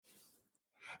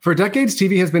For decades,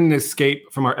 TV has been an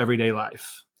escape from our everyday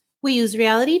life. We use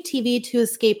reality TV to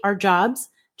escape our jobs,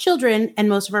 children, and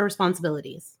most of our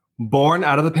responsibilities. Born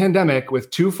out of the pandemic with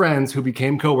two friends who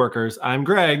became coworkers, I'm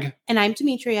Greg. And I'm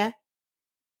Demetria.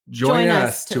 Join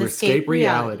us to escape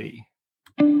reality.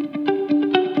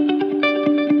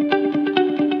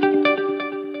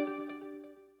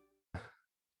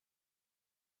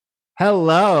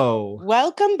 Hello.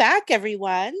 Welcome back,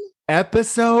 everyone.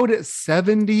 Episode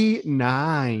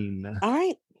 79. All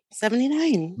right,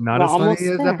 79. Not as funny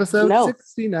as episode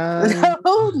 69.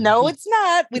 No, it's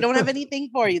not. We don't have anything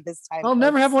for you this time. I'll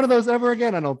never have one of those ever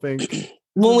again, I don't think.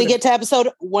 When we get to episode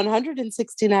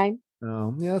 169.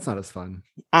 Oh, yeah, that's not as fun.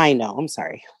 I know. I'm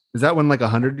sorry. Is that when like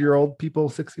 100-year-old people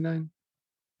 69?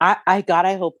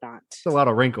 I hope not. It's a lot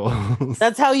of wrinkles.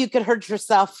 That's how you could hurt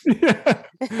yourself. Yeah.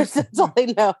 That's all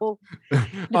I know.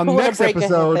 On the next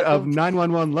episode of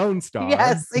 911 Lone Star.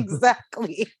 Yes,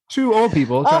 exactly. Two old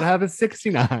people try to have a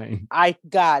 69.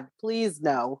 God, please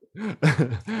no.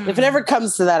 If it ever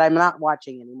comes to that, I'm not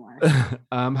watching anymore.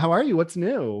 How are you? What's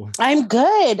new? I'm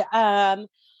good. I'm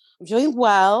doing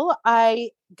well. I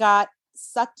got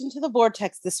sucked into the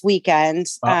vortex this weekend.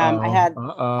 I had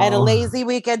a lazy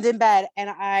weekend in bed, and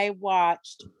I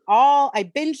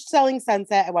binged Selling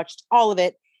Sunset. I watched all of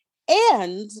it,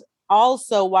 and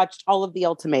also watched all of The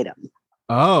Ultimatum.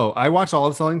 Oh, I watched all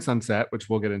of Selling Sunset, which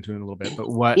we'll get into in a little bit. But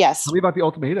what? Yes. Tell me about The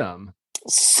Ultimatum.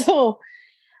 So,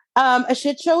 a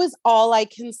shit show is all I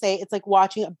can say. It's like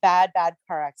watching a bad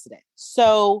car accident.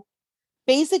 So,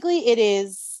 basically, it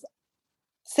is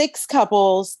 6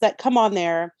 couples that come on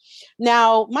there.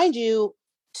 Now, mind you,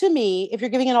 to me, if you're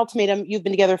giving an ultimatum, you've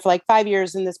been together for like 5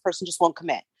 years and this person just won't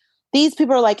commit. These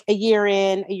people are like a year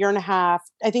in, a year and a half.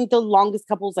 I think the longest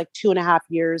couple is like 2.5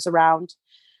 years around.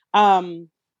 And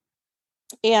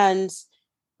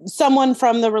someone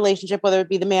from the relationship, whether it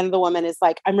be the man or the woman, is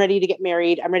like, I'm ready to get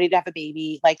married. I'm ready to have a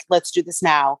baby. Like, let's do this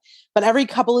now. But every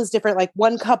couple is different. Like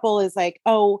one couple is like,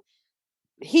 oh,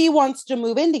 he wants to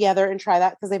move in together and try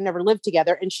that because they've never lived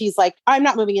together. And she's like, I'm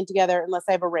not moving in together unless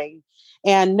I have a ring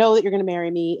and know that you're going to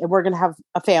marry me and we're going to have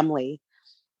a family.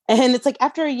 And it's like,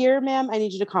 after a year, ma'am, I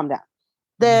need you to calm down.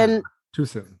 Then yeah, too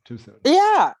soon.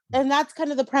 Yeah. And that's kind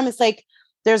of the premise. Like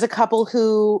there's a couple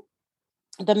who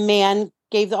the man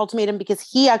gave the ultimatum because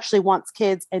he actually wants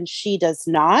kids and she does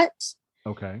not.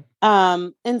 Okay.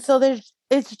 And so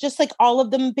it's just like all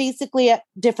of them basically at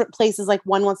different places. Like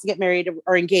one wants to get married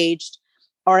or engaged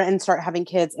and start having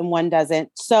kids and one doesn't.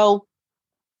 So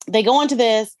they go on to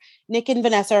this. Nick and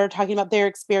Vanessa are talking about their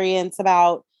experience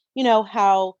about,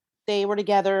 how they were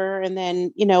together. And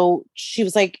then, she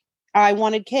was like, I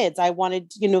wanted kids. I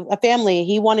wanted, a family.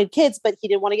 He wanted kids, but he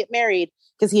didn't want to get married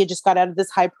because he had just got out of this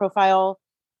high profile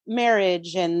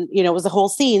marriage. And, it was a whole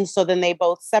scene. So then they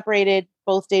both separated,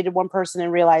 both dated one person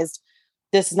and realized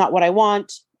this is not what I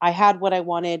want. I had what I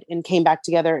wanted and came back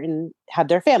together and had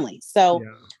their family. So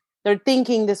they're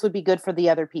thinking this would be good for the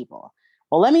other people.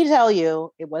 Well, let me tell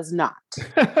you, it was not.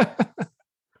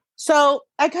 So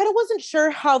I kind of wasn't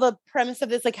sure how the premise of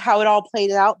this, like how it all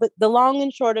played out. But the long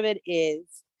and short of it is,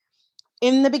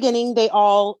 in the beginning, they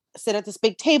all sit at this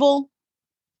big table.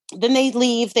 Then they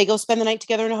leave. They go spend the night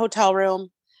together in a hotel room.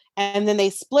 And then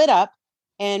they split up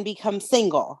and become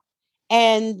single.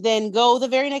 And then go the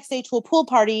very next day to a pool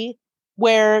party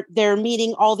where they're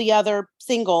meeting all the other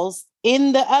singles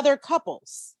in the other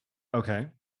couples. Okay.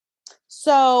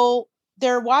 So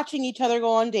they're watching each other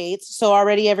go on dates. So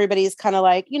already everybody's kind of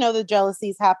like, the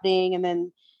jealousy's happening. And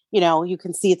then, you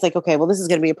can see it's like, okay, well, this is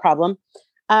going to be a problem.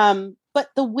 But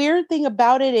the weird thing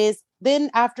about it is then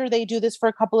after they do this for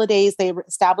a couple of days, they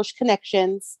establish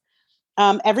connections.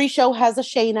 Every show has a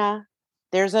Shayna.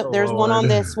 There's one on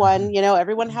this one,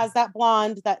 everyone has that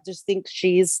blonde that just thinks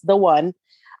she's the one.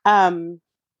 And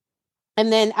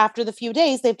then after the few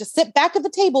days, they have to sit back at the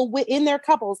table in their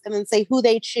couples and then say who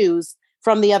they choose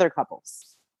from the other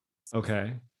couples.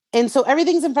 Okay. And so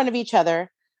everything's in front of each other.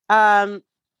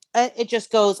 It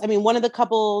just goes, one of the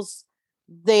couples,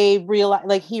 he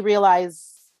realized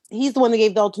he's the one that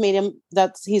gave the ultimatum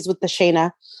he's with the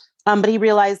Shayna. But he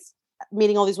realized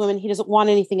meeting all these women, he doesn't want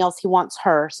anything else. He wants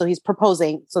her. So he's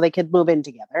proposing so they could move in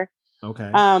together. Okay.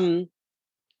 And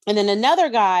then another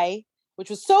guy,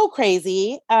 which was so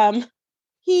crazy,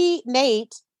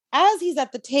 Nate, as he's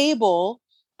at the table,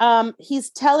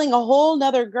 he's telling a whole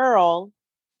nother girl,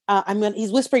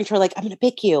 he's whispering to her, like, I'm going to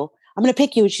pick you.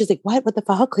 And she's like, what the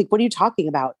fuck? Like, what are you talking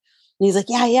about? And he's like,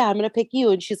 yeah, I'm going to pick you.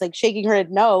 And she's like shaking her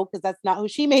head no, because that's not who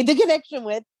she made the connection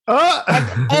with.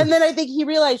 And then I think he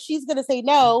realized she's going to say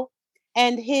no.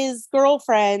 And his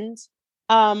girlfriend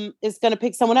is going to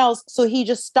pick someone else. So he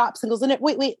just stops and goes,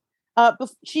 wait.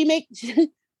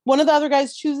 one of the other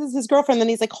guys chooses his girlfriend. Then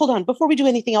he's like, hold on, before we do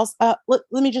anything else, let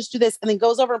me just do this. And then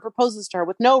goes over and proposes to her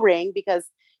with no ring because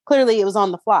clearly it was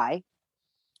on the fly.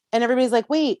 And everybody's like,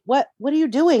 wait, what are you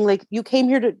doing? Like, you came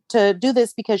here to do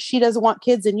this because she doesn't want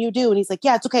kids and you do. And he's like,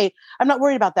 yeah, it's okay. I'm not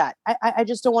worried about that. I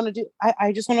just don't want to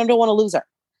don't want to lose her.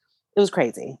 It was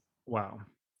crazy. Wow.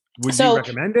 Would you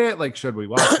recommend it? Like, should we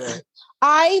watch it?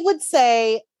 I would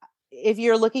say if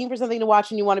you're looking for something to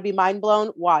watch and you want to be mind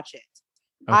blown, watch it.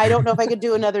 Okay. I don't know if I could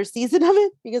do another season of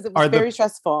it because it was very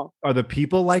stressful. Are the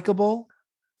people likable?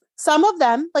 Some of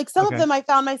them, of them, I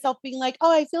found myself being like,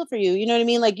 oh, I feel for you. You know what I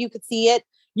mean? Like, you could see it.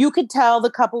 You could tell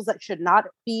the couples that should not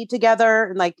be together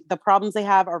and like the problems they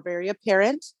have are very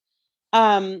apparent.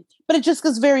 But it just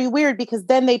goes very weird because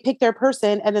then they pick their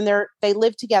person and then they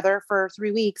live together for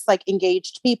 3 weeks, like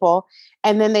engaged people.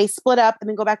 And then they split up and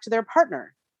then go back to their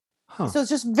partner. Huh. So it's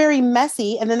just very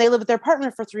messy. And then they live with their partner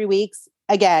for 3 weeks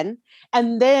again.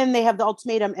 And then they have the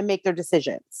ultimatum and make their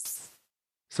decisions.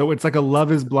 So it's like a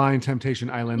Love is Blind Temptation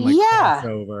Island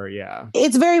crossover. Yeah.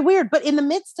 It's very weird. But in the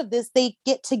midst of this, they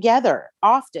get together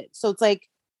often. So it's like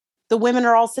the women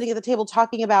are all sitting at the table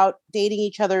talking about dating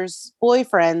each other's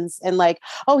boyfriends and like,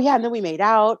 oh yeah, and then we made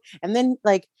out. And then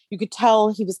like you could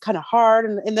tell he was kind of hard.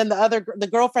 And then the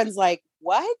girlfriend's like,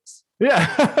 what?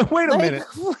 Yeah. Wait a minute.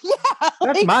 Yeah.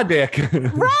 That's my dick.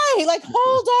 Right. Like,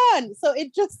 hold on. So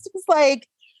it just is like,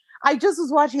 I just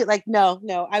was watching it like, no,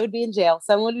 I would be in jail.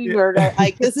 Someone would be murdered.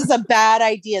 Like, this is a bad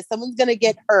idea. Someone's going to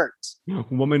get hurt.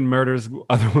 Woman murders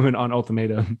other women on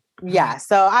ultimatum. Yeah.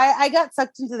 So I got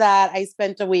sucked into that. I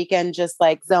spent a weekend just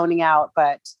like zoning out,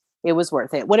 but it was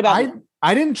worth it. What about you?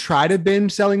 I didn't try to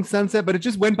binge Selling Sunset, but it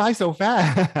just went by so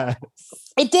fast.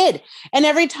 It did. And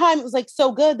every time it was like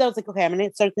so good that I was like, okay, I'm going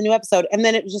to start the new episode. And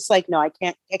then it was just like, no, I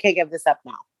can't give this up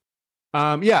now.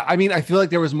 Yeah, I mean, I feel like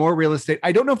there was more real estate.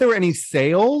 I don't know if there were any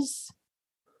sales,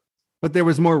 but there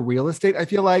was more real estate. I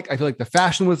feel like the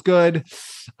fashion was good.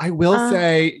 I will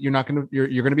say you're going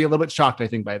to be a little bit shocked, I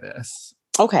think, by this.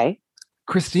 Okay.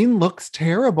 Christine looks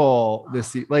terrible this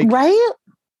season. Like, right?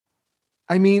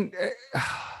 I mean,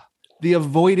 the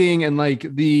avoiding and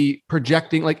like the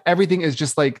projecting, like everything is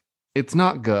just like, it's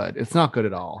not good. It's not good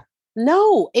at all.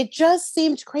 No, it just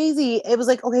seemed crazy. It was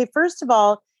like, okay, first of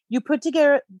all, you put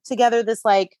together this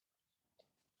like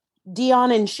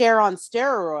Dion and Cher on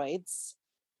steroids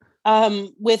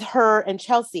with her and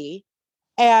Chelsea.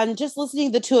 And just listening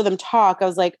to the two of them talk, I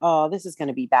was like, oh, this is going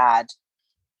to be bad.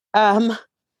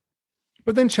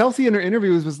 But then Chelsea in her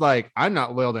interviews was like, I'm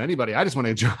not loyal to anybody. I just want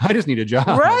a job. I just need a job.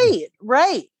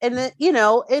 Right. And then,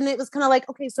 and it was kind of like,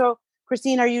 okay, so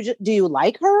Christine, do you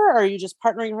like her? Or are you just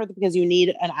partnering with her because you need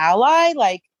an ally?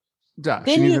 Like,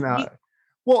 she needs an ally.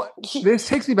 Well, this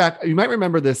takes me back. You might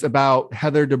remember this about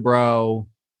Heather Dubrow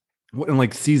in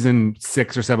like season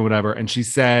 6 or 7, whatever. And she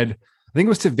said, I think it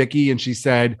was to Vicky, and she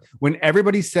said, when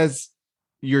everybody says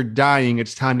you're dying,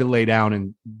 it's time to lay down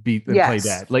and play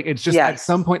dead. Like, it's just at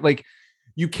some point, like,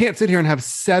 you can't sit here and have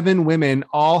 7 women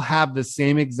all have the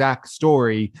same exact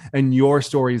story, and your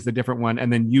story is the different one,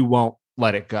 and then you won't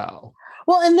let it go.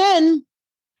 Well, and then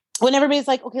when everybody's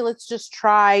like, okay, let's just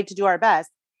try to do our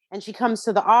best. And she comes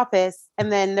to the office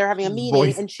and then they're having a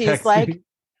meeting and she's texting. Like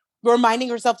reminding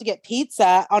herself to get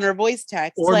pizza on her voice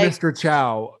text. Or like, Mr.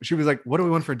 Chow. She was like, what do we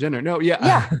want for dinner? No,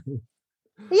 yeah.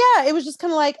 Yeah, it was just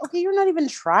kind of like, okay, you're not even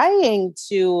trying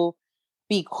to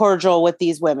be cordial with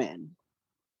these women.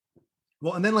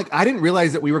 Well, and then like, I didn't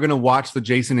realize that we were going to watch the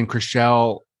Jason and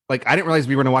Chrishell. Like, I didn't realize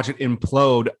we were going to watch it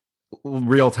implode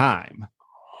real time.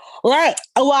 Right.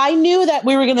 Well, I knew that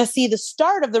we were going to see the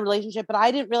start of the relationship, but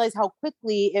I didn't realize how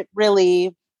quickly it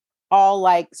really all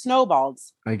like snowballed.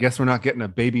 I guess we're not getting a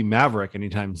baby Maverick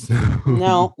anytime soon.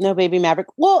 No baby Maverick.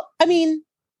 Well, I mean,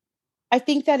 I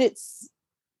think that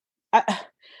I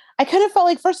kind of felt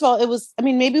like, first of all, it was, I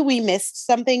mean, maybe we missed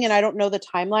something and I don't know the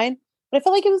timeline, but I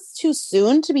felt like it was too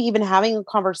soon to be even having a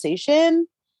conversation.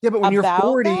 Yeah, but when you're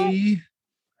 40... That.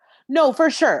 No, for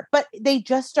sure. But they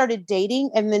just started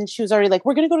dating. And then she was already like,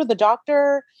 we're going to go to the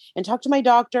doctor and talk to my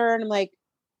doctor. And I'm like,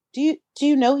 do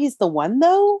you know he's the one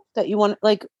though that you want?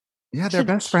 Like, yeah, they're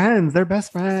best friends. They're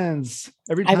best friends.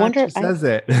 Every time she says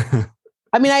it.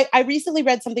 I mean, I recently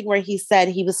read something where he said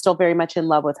he was still very much in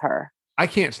love with her. I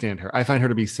can't stand her. I find her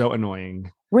to be so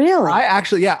annoying. Really? I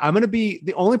actually, yeah, I'm going to be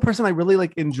the only person I really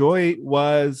like enjoy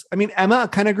was, I mean, Emma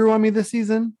kind of grew on me this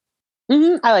season.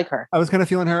 Mm-hmm. I like her. I was kind of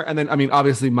feeling her. And then, I mean,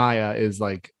 obviously Maya is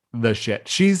like the shit.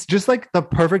 She's just like the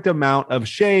perfect amount of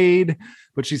shade,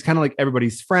 but she's kind of like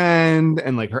everybody's friend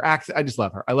and like her accent. I just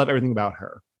love her. I love everything about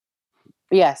her.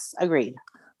 Yes, agreed.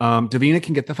 Davina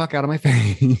can get the fuck out of my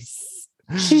face.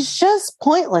 She's just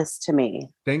pointless to me.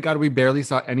 Thank God we barely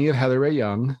saw any of Heather Ray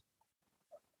Young.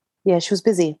 Yeah, she was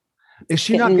busy. Is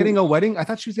she not getting a wedding? I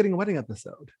thought she was getting a wedding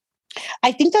episode.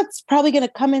 I think that's probably going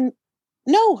to come in.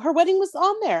 No, her wedding was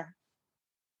on there.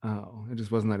 Oh, it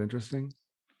just wasn't that interesting.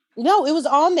 No, it was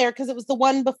on there because it was the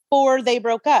one before they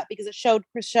broke up, because it showed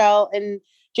Chrishell and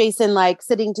Jason like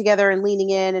sitting together and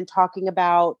leaning in and talking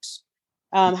about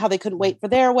how they couldn't wait for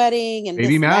their wedding and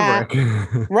Baby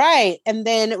Maverick. Right. And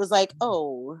then it was like,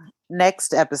 oh,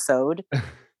 next episode.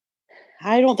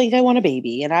 I don't think I want a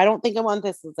baby and I don't think I want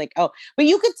this. It's like, oh, but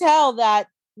you could tell that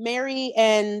Mary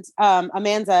and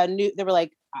Amanda knew. They were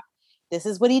like, this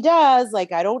is what he does.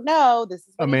 Like, I don't know. This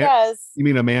is what he does. You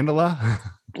mean Amandala?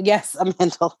 Yes,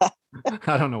 Amandala.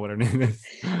 I don't know what her name is.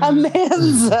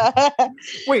 Amanda.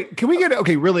 Wait, can we get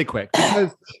okay really quick?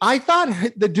 Because I thought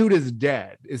the dude is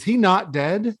dead. Is he not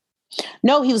dead?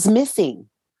 No, he was missing.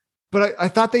 But I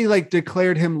thought they like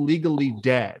declared him legally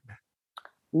dead.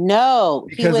 No,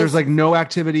 because there's like no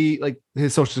activity, like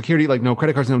his social security, like no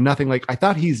credit cards, no nothing. Like I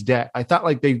thought he's dead. I thought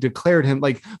like they declared him,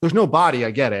 like there's no body.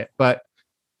 I get it, but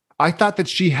I thought that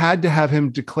she had to have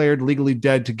him declared legally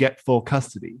dead to get full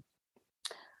custody.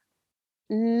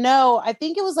 No, I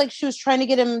think it was like she was trying to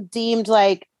get him deemed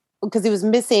like, because he was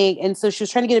missing, and so she was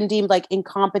trying to get him deemed like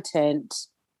incompetent.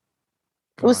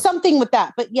 It was something with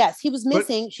that, but yes, he was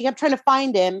missing. She kept trying to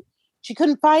find him. She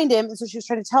couldn't find him. And so she was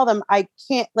trying to tell them, I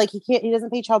can't, like, he doesn't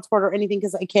pay child support or anything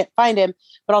because I can't find him.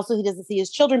 But also he doesn't see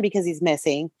his children because he's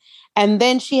missing. And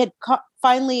then she had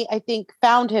finally, I think,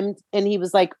 found him, and he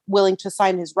was like willing to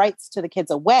sign his rights to the kids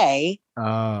away.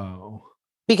 Oh.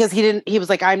 Because he was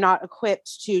like, I'm not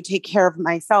equipped to take care of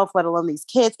myself, let alone these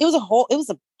kids. It was a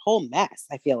whole mess,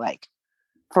 I feel like,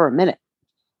 for a minute.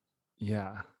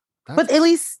 Yeah. But at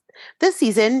least this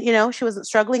season, you know, she wasn't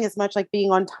struggling as much, like being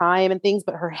on time and things,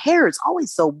 but her hair is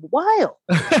always so wild.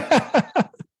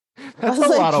 That's a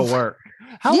lot of work.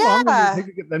 How long does it take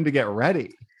to get them to get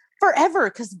ready? Forever,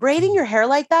 because braiding your hair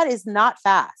like that is not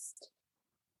fast.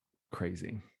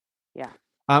 Crazy. Yeah.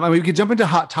 I mean, we could jump into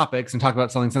hot topics and talk about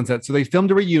Selling Sunset. So they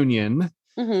filmed a reunion.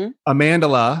 Mm-hmm.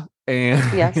 Amandala and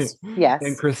yes,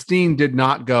 and Christine did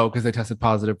not go because they tested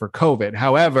positive for COVID.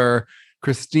 However,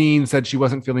 Christine said she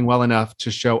wasn't feeling well enough to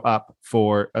show up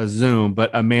for a Zoom,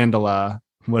 but Amanza,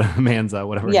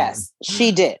 whatever. Yes,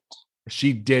 she did.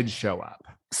 She did show up.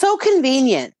 So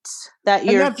convenient that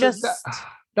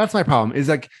that's my problem. Is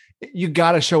like, you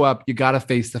got to show up. You got to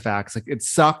face the facts. Like, it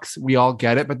sucks. We all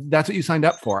get it, but that's what you signed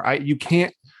up for. You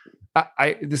can't.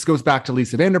 This goes back to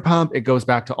Lisa Vanderpump. It goes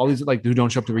back to all these like who don't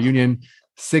show up to the reunion.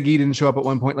 Siggy didn't show up at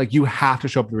one point. Like, you have to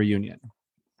show up to the reunion.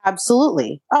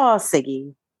 Absolutely. Oh,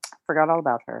 Siggy. Forgot all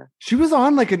about her. She was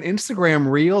on like an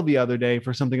Instagram reel the other day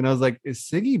for something, and I was like, is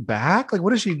Siggy back? Like,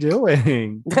 what is she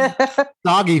doing?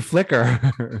 Doggy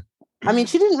flicker. I mean,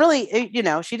 she didn't really,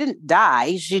 she didn't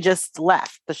die. She just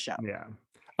left the show. Yeah.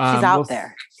 She's out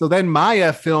there. So then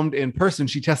Maya filmed in person.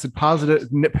 She tested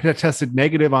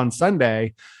negative on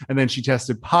Sunday, and then she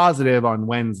tested positive on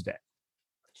Wednesday.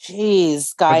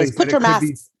 Jeez, guys, put your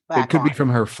masks back on. It could be from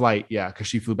her flight. Yeah, because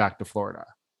she flew back to Florida.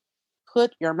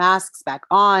 Put your masks back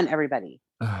on, everybody.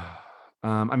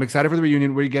 I'm excited for the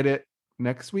reunion. We get it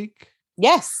next week.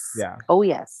 Yes. Yeah. Oh,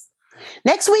 yes.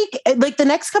 Next week, like the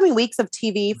next coming weeks of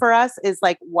TV for us is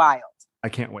like wild. I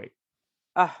can't wait.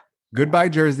 Goodbye,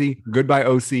 Jersey. Goodbye,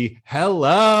 OC.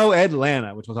 Hello,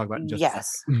 Atlanta, which we'll talk about in just a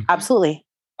second. Absolutely.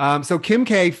 So Kim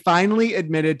K finally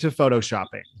admitted to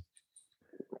photoshopping.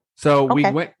 So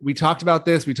we talked about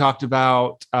this. We talked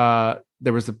about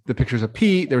there was the pictures of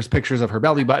Pete. There was pictures of her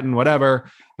belly button,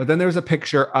 whatever. But then there was a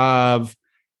picture of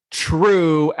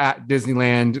True at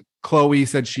Disneyland. Chloe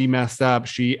said she messed up.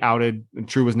 She outed, and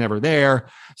True was never there.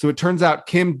 So it turns out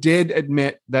Kim did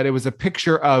admit that it was a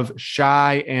picture of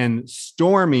Shy and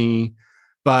Stormy,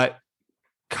 but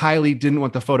Kylie didn't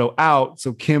want the photo out.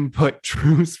 So Kim put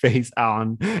True's face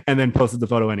on and then posted the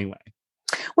photo anyway.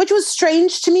 Which was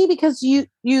strange to me because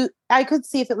I could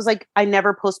see if it was like, I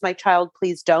never post my child,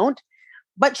 please don't.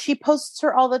 But she posts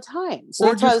her all the time. So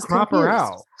or just crop her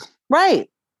out. Right.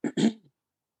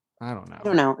 I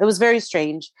don't know. It was very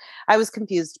strange. I was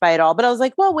confused by it all, but I was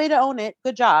like, well, way to own it.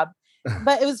 Good job.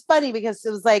 But it was funny because it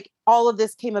was like all of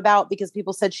this came about because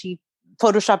people said she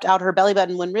photoshopped out her belly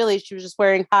button when really she was just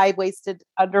wearing high-waisted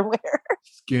underwear.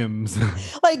 Skims.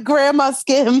 Like grandma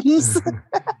Skims.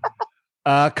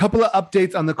 A couple of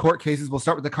updates on the court cases. We'll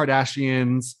start with the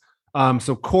Kardashians.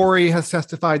 So Corey has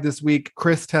testified this week.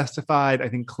 Chris testified. I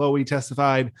think Chloe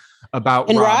testified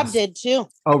about Rob did too.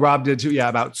 Oh, Rob did too. Yeah,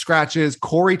 about scratches.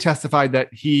 Corey testified that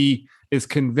he is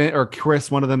convinced, or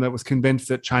Chris, one of them, that was convinced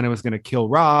that China was going to kill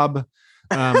Rob.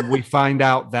 We find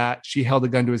out that she held a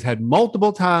gun to his head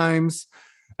multiple times.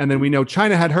 And then we know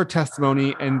China had her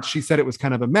testimony and she said it was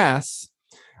kind of a mess.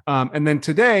 And then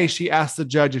today she asked the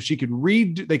judge if she could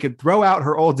they could throw out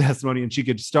her old testimony and she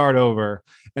could start over.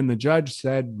 And the judge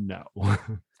said no.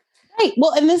 Right.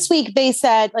 Well, and this week they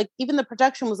said, like, even the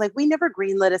production was like, we never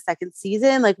greenlit a second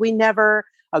season. Like, we never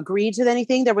agreed to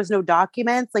anything. There was no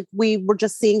documents. Like, we were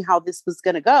just seeing how this was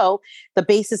going to go. The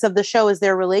basis of the show is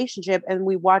their relationship, and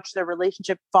we watched their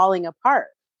relationship falling apart.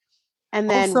 And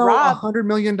then also, Rob, $100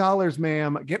 million,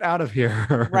 ma'am, get out of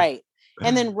here. Right.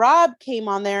 And then Rob came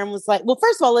on there and was like, well,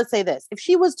 first of all, let's say this. If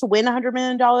she was to win $100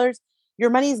 million, your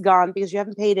money's gone because you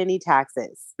haven't paid any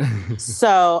taxes.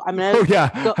 So I'm going to. Oh,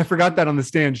 yeah. I forgot that on the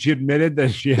stand. She admitted that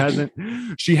she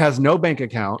has no bank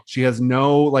account. She has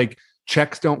no, like,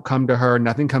 checks don't come to her.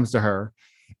 Nothing comes to her.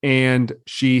 And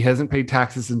she hasn't paid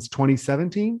taxes since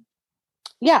 2017.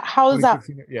 Yeah. How is that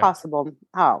possible?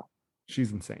 How?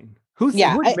 She's insane. Who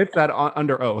admits that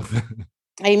under oath?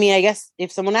 I mean, I guess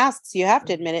if someone asks, you have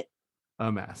to admit it.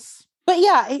 A mess. But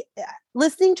yeah,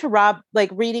 listening to Rob,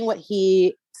 like reading what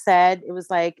he said, it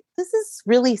was like, this is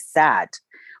really sad.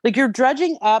 Like, you're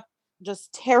drudging up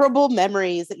just terrible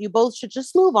memories that you both should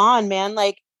just move on, man.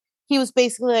 Like, he was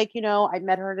basically like, I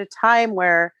met her at a time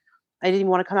where I didn't even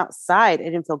want to come outside. I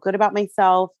didn't feel good about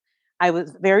myself. I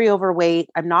was very overweight.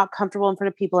 I'm not comfortable in front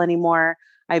of people anymore.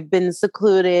 I've been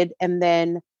secluded. And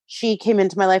then she came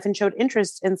into my life and showed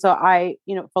interest. And so I,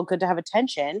 felt good to have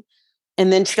attention.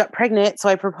 And then she got pregnant. So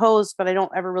I proposed, but I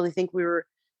don't ever really think we were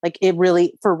like it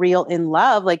really for real in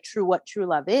love, like what true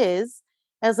love is.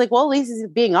 I was like, well, at least he's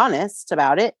being honest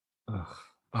about it. Ugh,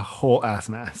 a whole ass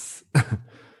mess.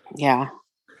 Yeah.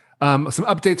 Some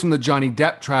updates from the Johnny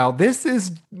Depp trial. This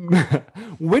is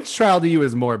which trial to you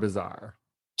is more bizarre?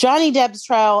 Johnny Depp's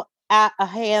trial at a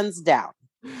hands down.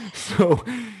 So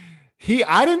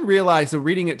I didn't realize, so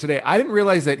reading it today, I didn't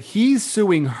realize that he's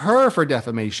suing her for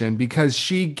defamation because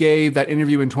she gave that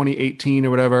interview in 2018 or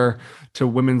whatever to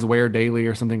Women's Wear Daily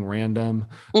or something random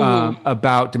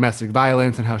about domestic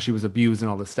violence and how she was abused and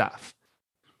all this stuff.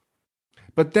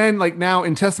 But then, like, now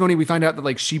in testimony, we find out that,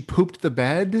 like, she pooped the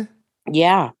bed.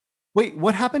 Yeah. Wait,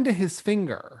 what happened to his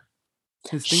finger?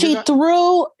 She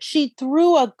threw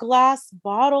a glass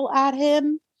bottle at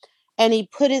him. And he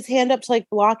put his hand up to like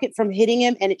block it from hitting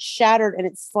him, and it shattered and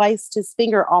it sliced his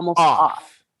finger almost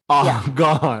off. Yeah.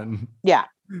 Gone. Yeah.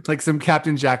 Like some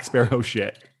Captain Jack Sparrow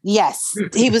shit. Yes.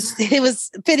 It was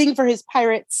fitting for his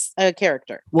Pirates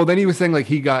character. Well, then he was saying like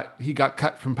he got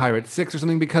cut from Pirates 6 or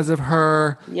something because of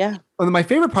her. Yeah. And my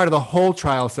favorite part of the whole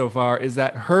trial so far is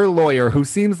that her lawyer, who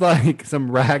seems like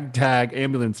some ragtag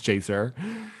ambulance chaser,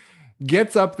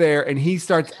 gets up there and he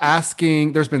starts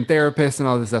asking, there's been therapists and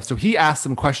all this stuff. So he asks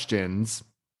some questions.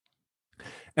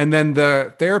 And then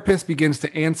the therapist begins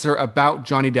to answer about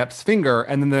Johnny Depp's finger.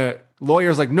 And then the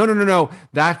lawyer's like, no,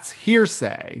 that's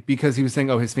hearsay, because he was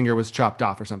saying, oh, his finger was chopped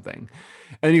off or something.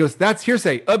 And he goes, that's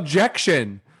hearsay.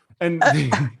 Objection. And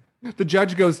the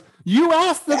judge goes, you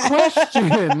asked the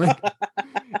question. Like,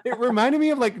 it reminded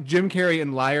me of like Jim Carrey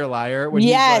in Liar Liar. When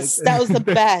yes, that was the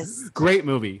best. Great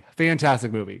movie.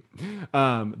 Fantastic movie.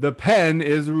 The pen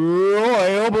is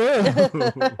royal blue.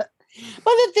 But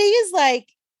the thing is, like,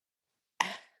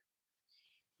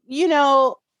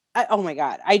 oh my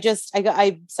God.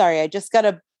 I'm sorry. I just got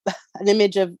an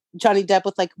image of Johnny Depp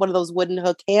with like one of those wooden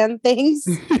hook hand things.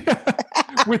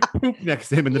 With poop next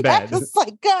to him in the bed. Yes,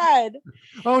 my God.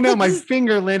 Oh no, my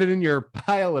finger landed in your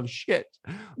pile of shit.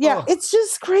 Yeah, It's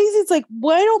just crazy. It's like,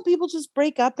 why don't people just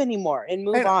break up anymore and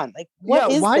move on? Like,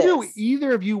 why do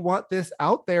either of you want this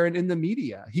out there and in the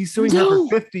media? He's suing her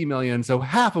for $50 million, so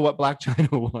half of what Blac Chyna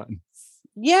wants.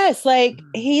 Yes, like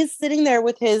he's sitting there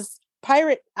with his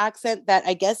pirate accent that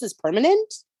I guess is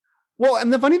permanent. Well,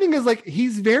 and the funny thing is, like,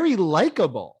 he's very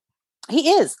likable. He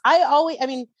is. I've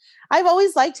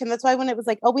always liked him. That's why when it was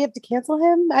like, oh, we have to cancel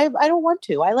him, I don't want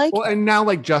to. I like him. And now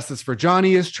like Justice for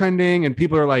Johnny is trending, and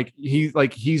people are like, he's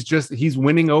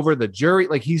winning over the jury.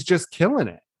 Like, he's just killing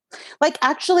it. Like,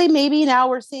 actually, maybe now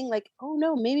we're seeing like, oh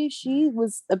no, maybe she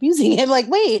was abusing him. Like,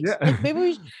 wait, like,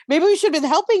 maybe we should have been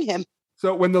helping him.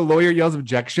 So when the lawyer yells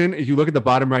objection, if you look at the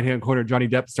bottom right-hand corner, Johnny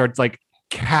Depp starts like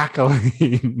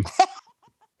cackling.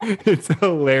 It's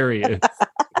hilarious.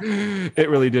 It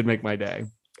really did make my day.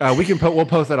 We'll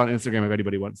post that on Instagram if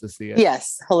anybody wants to see it.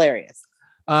 Yes, hilarious.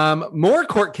 More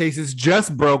court cases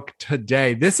just broke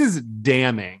today. This is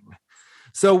damning.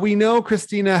 So we know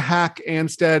Christina Hack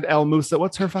Anstead El Musa.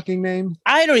 What's her fucking name?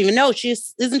 I don't even know.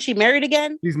 Isn't she married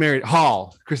again? She's married.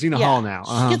 Hall. Christina Hall now.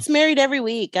 She gets married every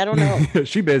week. I don't know.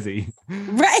 She busy.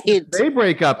 Right. If they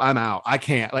break up, I'm out. I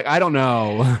can't. Like, I don't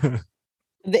know.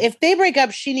 If they break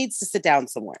up, she needs to sit down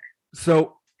somewhere.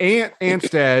 So Ant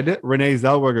Anstead, Renee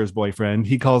Zellweger's boyfriend,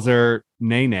 he calls her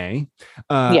Nene,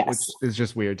 Yes. which is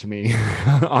just weird to me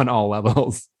on all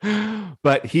levels.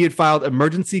 But he had filed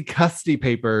emergency custody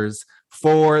papers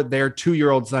for their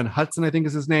 2-year-old son, Hudson, I think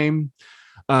is his name.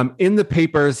 In the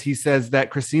papers, he says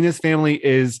that Christina's family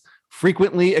is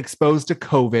frequently exposed to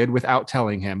COVID without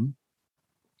telling him,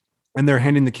 and they're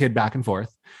handing the kid back and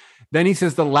forth. Then he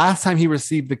says the last time he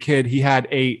received the kid, he had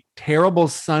a terrible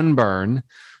sunburn,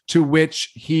 to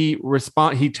which he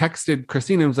texted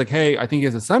Christina and was like, hey, I think he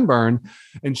has a sunburn.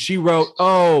 And she wrote,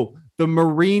 oh, the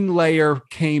marine layer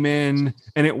came in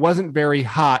and it wasn't very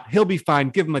hot. He'll be fine.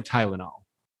 Give him a Tylenol.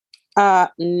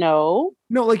 No,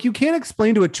 like you can't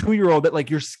explain to a 2-year-old that like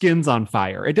your skin's on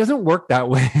fire. It doesn't work that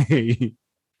way.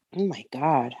 Oh my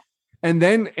God. And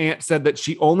then Aunt said that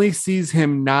she only sees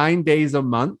him 9 days a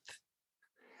month.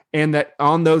 And that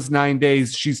on those 9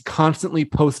 days, she's constantly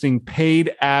posting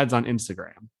paid ads on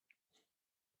Instagram.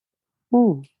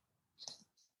 Ooh.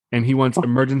 And he wants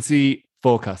emergency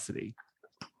full custody.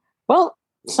 Well,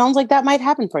 sounds like that might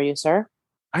happen for you, sir.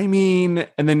 I mean,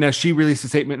 and then she released a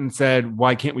statement and said,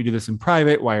 why can't we do this in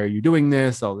private? Why are you doing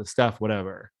this? All this stuff,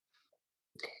 whatever.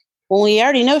 Well, we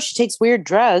already know she takes weird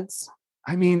drugs.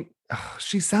 I mean,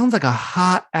 she sounds like a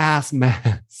hot ass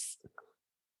mess.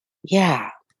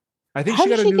 Yeah. I think she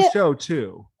got a new show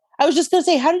too. I was just going to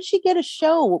say, how did she get a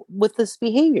show with this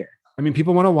behavior? I mean,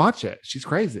 people want to watch it. She's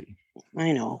crazy.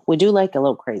 I know. We do like a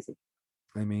little crazy.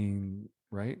 I mean,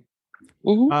 right?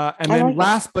 Mm-hmm. And then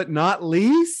last but not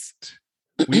least,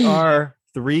 we are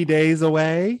 3 days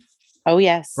away. Oh,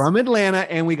 yes. From Atlanta,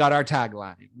 and we got our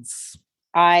taglines.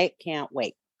 I can't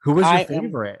wait. Who was your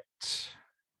favorite?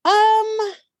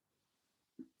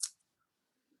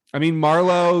 I mean,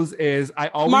 Marlo's is, I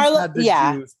always had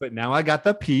the juice, but now I got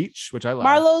the peach, which I love.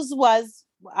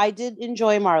 I did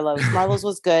enjoy Marlo's. Marlo's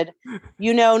was good.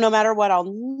 No matter what,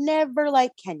 I'll never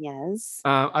like Kenya's.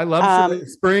 I love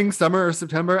spring, summer, or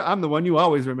September. I'm the one you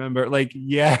always remember. Like,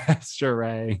 yes,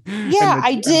 Sheree. Yeah,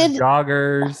 I did.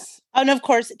 Joggers. And of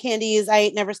course, Candies. I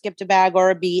ain't never skipped a bag or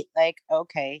a beat. Like,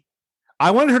 okay.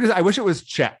 I wanted her to, I wish it was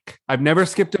check. I've never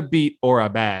skipped a beat or a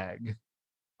bag.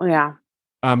 Oh, yeah.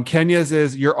 Kenya's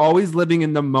is, you're always living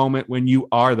in the moment when you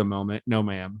are the moment. No,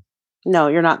 ma'am. No,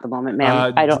 you're not the moment,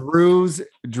 ma'am. I don't.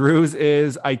 Drew's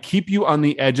is, I keep you on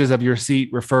the edges of your seat,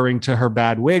 referring to her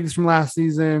bad wigs from last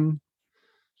season.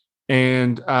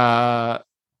 And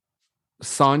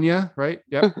Sonia, right?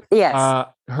 Yep. Yes.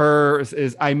 Hers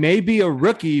is, I may be a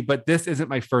rookie, but this isn't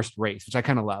my first race, which I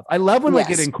kind of love. I love when like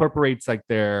it incorporates like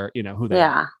their, who they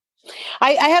are.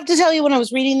 I have to tell you, when I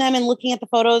was reading them and looking at the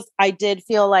photos, I did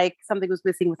feel like something was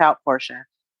missing without Portia.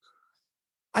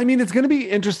 I mean, it's going to be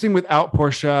interesting without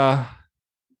Portia.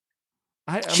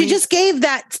 She just gave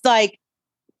that like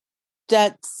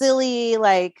that silly,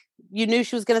 like you knew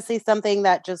she was going to say something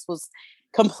that just was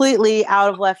completely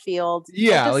out of left field.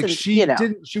 Yeah, like she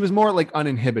didn't. She was more like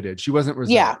uninhibited. She wasn't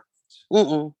reserved. Yeah.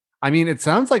 Mm-mm. I mean, it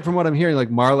sounds like from what I'm hearing, like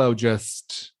Marlo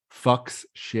just fucks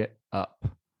shit up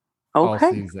all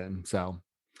season. So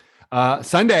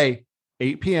Sunday,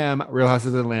 8 p.m. Real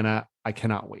Houses of Atlanta. I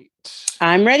cannot wait.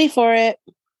 I'm ready for it.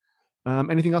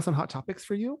 Anything else on Hot Topics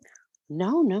for you?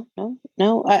 No.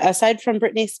 Aside from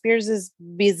Britney Spears's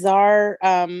bizarre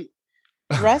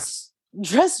dress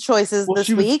choices this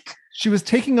week. She was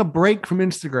taking a break from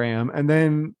Instagram, and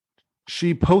then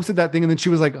she posted that thing, and then she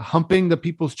was like humping the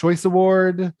People's Choice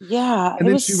Award. Yeah. And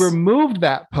then she removed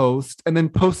that post and then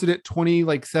posted it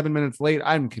 7 minutes late.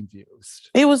 I'm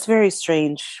confused. It was very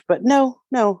strange, but no.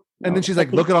 And then she's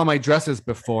like, look at all my dresses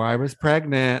before I was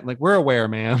pregnant. Like, we're aware,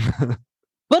 ma'am.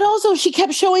 But also she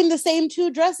kept showing the same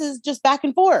 2 dresses just back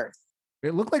and forth.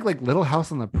 It looked like Little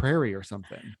House on the Prairie or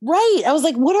something. Right. I was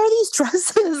like, what are these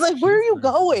dresses? Like, where are you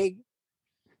going?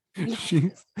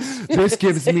 This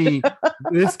gives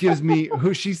me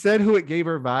who she said who it gave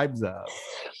her vibes of.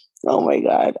 Oh my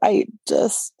God. I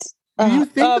just do you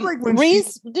think like when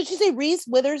Reese, did she say Reese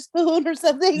Witherspoon or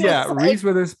something? Yeah, Reese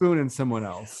Witherspoon and someone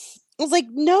else. I was like,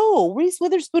 no, Reese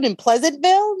Witherspoon in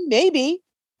Pleasantville? Maybe.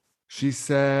 She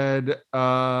said,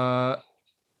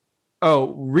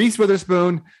 Reese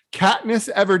Witherspoon, Katniss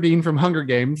Everdeen from Hunger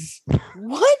Games.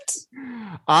 What?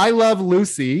 I Love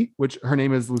Lucy, which her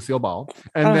name is Lucille Ball,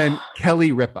 and then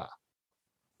Kelly Ripa.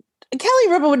 Kelly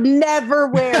Ripa would never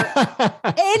wear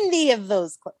any of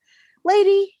those clothes.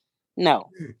 Lady, no.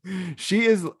 She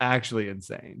is actually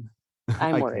insane.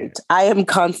 I'm worried. I am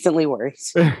constantly worried.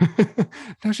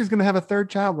 Now she's going to have a 3rd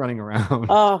child running around.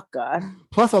 Oh, God.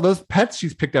 Plus all those pets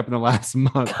she's picked up in the last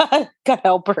month. God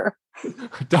help her.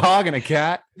 A dog and a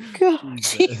cat. God,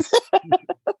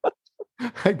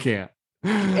 I can't.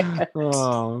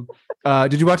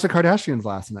 Did you watch the Kardashians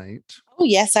last night? Oh,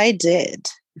 yes, I did.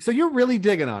 So you're really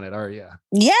digging on it, are you?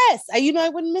 Yes. I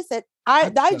wouldn't miss it.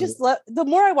 I just love, the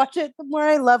more I watch it, the more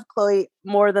I love Khloe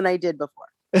more than I did before.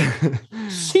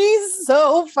 She's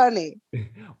so funny.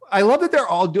 I love that they're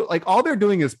all they're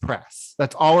doing is press.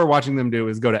 That's all we're watching them do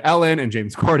is go to Ellen and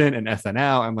James Corden and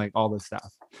SNL and like all this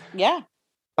stuff. Yeah.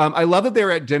 I love that they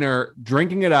were at dinner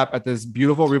drinking it up at this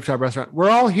beautiful rooftop restaurant. We're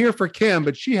all here for Kim,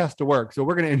 but she has to work. So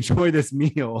we're going to enjoy this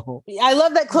meal. I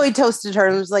love that Khloe toasted her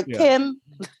and was like, Kim,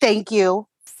 thank you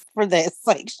for this.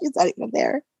 Like, she's not even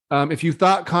there. If you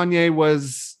thought Kanye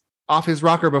was off his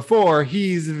rocker before,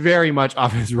 he's very much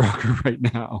off his rocker right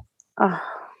now.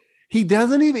 He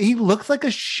looks like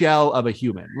a shell of a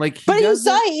human. But you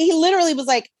saw he literally was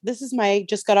like, this is my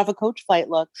just got off a coach flight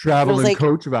look. Traveling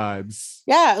coach vibes.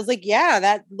 Yeah. I was like, yeah,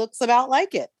 that looks about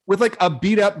like it. With like a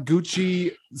beat up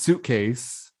Gucci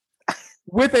suitcase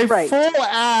with a full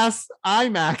ass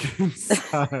iMac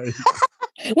inside.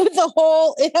 With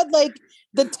it had like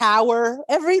the tower,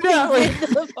 everything. Yeah,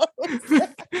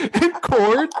 and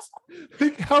cords.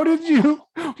 Like, how did you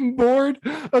board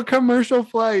a commercial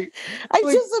flight? I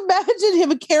just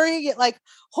imagine him carrying it, like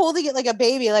holding it like a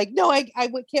baby. Like, no, I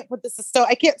can't put this.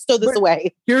 I can't stow this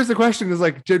away. Here's the question: is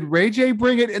like, did Ray J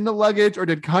bring it in the luggage, or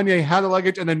did Kanye have the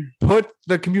luggage and then put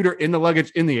the computer in the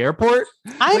luggage in the airport?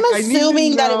 I'm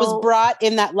assuming that it was brought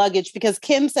in that luggage because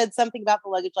Kim said something about the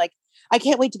luggage, like, I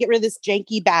can't wait to get rid of this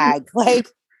janky bag. Like,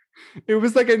 it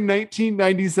was like a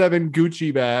 1997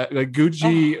 Gucci bag, like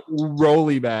Gucci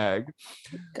rolly bag.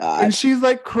 God. And she's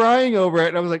like crying over it.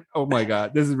 And I was like, oh my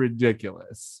God, this is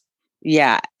ridiculous.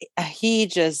 Yeah. He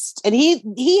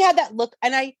had that look.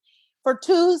 And I, for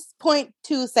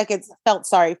 2.2 seconds, felt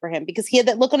sorry for him because he had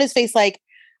that look on his face like,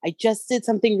 I just did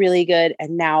something really good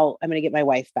and now I'm going to get my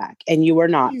wife back. And you were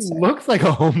not. He looks like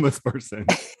a homeless person.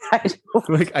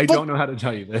 I don't know how to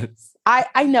tell you this.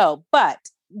 I know, but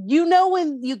you know,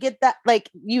 when you get that, like,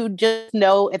 you just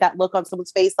know that look on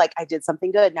someone's face, like, I did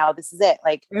something good. Now this is it.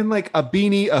 Like, and like a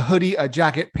beanie, a hoodie, a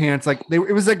jacket, pants. Like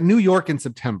it was like New York in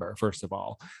September. First of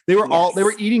all, they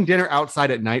were eating dinner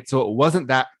outside at night. So it wasn't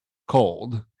that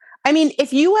cold. I mean,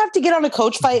 if you have to get on a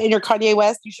coach flight and you're Kanye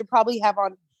West, you should probably have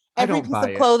on every piece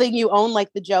of clothing you own,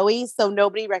 like the Joey, so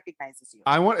nobody recognizes you.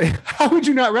 How would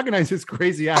you not recognize his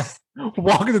crazy ass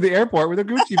walking to the airport with a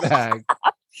Gucci bag?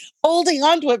 Holding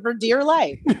onto it for dear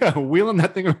life. Yeah, wheeling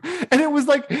that thing. And it was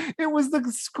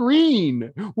the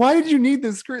screen. Why did you need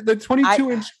the screen? The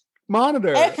 22-inch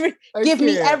monitor. Give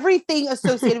me everything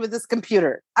associated with this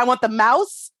computer. I want the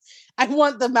mouse. I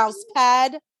want the mouse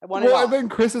pad. I want it all. And then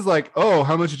Chris is like, oh,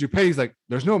 how much did you pay? He's like,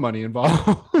 there's no money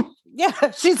involved.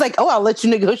 Yeah. She's like, oh, I'll let you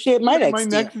negotiate my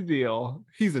next deal.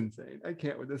 He's insane. I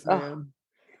can't with this man.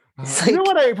 You know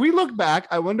what? If we look back,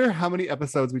 I wonder how many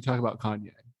episodes we talk about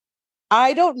Kanye.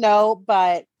 I don't know,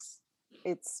 but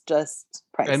it's just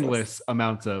priceless. Endless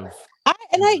amounts of.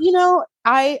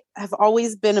 I have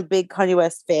always been a big Kanye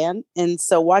West fan, and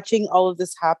so watching all of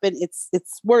this happen, it's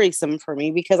worrisome for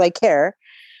me because I care.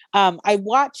 I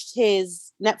watched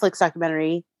his Netflix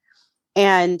documentary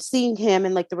and seeing him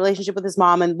and like the relationship with his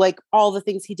mom and like all the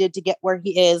things he did to get where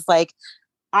he is. Like,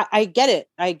 I get it.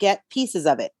 I get pieces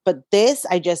of it, but this,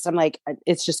 I'm like,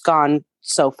 it's just gone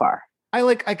so far.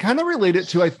 I kind of relate it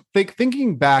to, I think,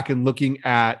 thinking back and looking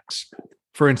at,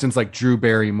 for instance, like Drew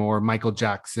Barrymore, Michael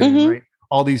Jackson, right?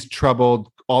 All these troubled,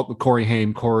 Corey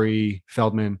Haim, Corey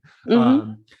Feldman.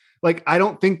 I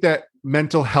don't think that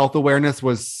mental health awareness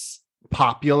was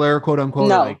popular, quote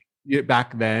unquote,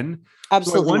 back then.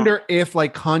 Absolutely. So I wonder if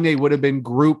like Kanye would have been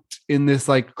grouped in this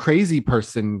like crazy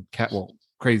person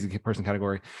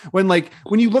category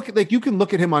when you look at, like, you can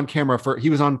look at him on camera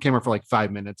he was on camera for like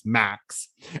 5 minutes max.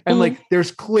 And like,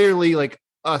 there's clearly like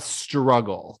a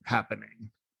struggle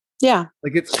happening. Yeah.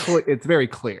 Like it's very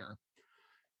clear.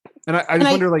 And I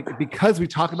just wonder, like, because we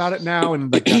talk about it now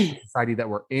and like that's the society that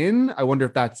we're in, I wonder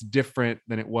if that's different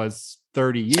than it was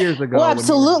 30 years ago. Well,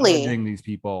 absolutely. When we were judging these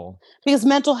people. Because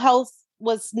mental health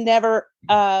was never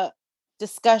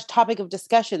topic of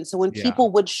discussion. So when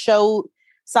people would show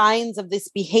signs of this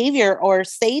behavior or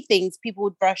say things, people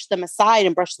would brush them aside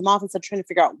and brush them off instead of trying to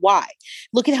figure out why.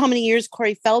 Look at how many years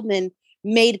Corey Feldman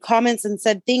made comments and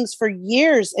said things for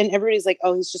years, and everybody's like,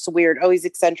 oh, he's just a weird, oh, he's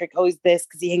eccentric, oh, he's this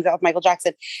because he hangs out with Michael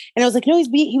Jackson. And I was like, no,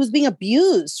 he was being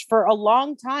abused for a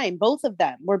long time. Both of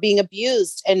them were being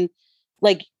abused and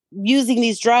like using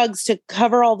these drugs to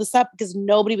cover all this up because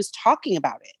nobody was talking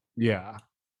about it. Yeah.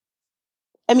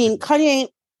 I mean, Kanye,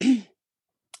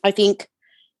 I think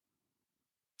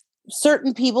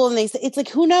certain people, and they say, it's like,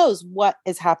 who knows what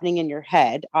is happening in your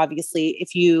head? Obviously,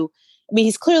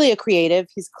 he's clearly a creative.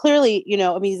 He's clearly,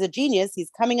 he's a genius. He's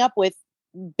coming up with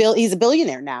he's a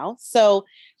billionaire now. So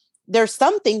there's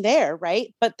something there,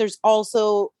 right? But there's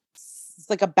also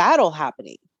like a battle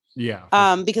happening.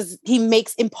 Yeah. Because he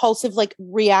makes impulsive, like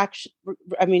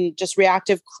just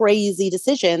reactive, crazy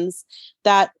decisions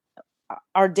that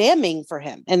are damning for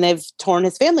him, and they've torn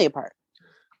his family apart.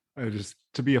 Just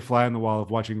to be a fly on the wall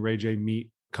of watching Ray J meet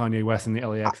Kanye West in the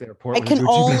LAX airport. I can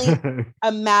only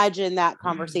imagine that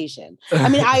conversation. I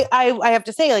mean, I have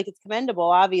to say, like, it's commendable,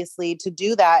 obviously, to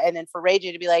do that, and then for Ray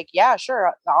J to be like, "Yeah,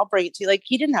 sure, I'll bring it to you." Like,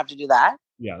 he didn't have to do that.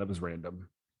 Yeah, that was random.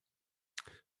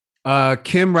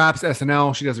 Kim wraps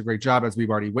SNL. She does a great job, as we've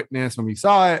already witnessed when we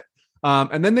saw it.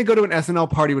 And then they go to an SNL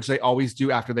party, which they always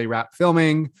do after they wrap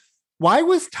filming. Why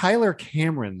was Tyler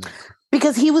Cameron there?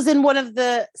 Because he was in one of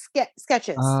the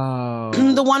sketches. Oh,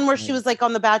 the one where she was like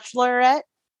on The Bachelorette.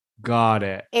 Got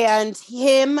it. And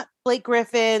him, Blake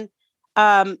Griffin,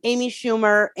 Amy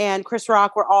Schumer, and Chris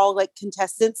Rock were all like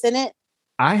contestants in it.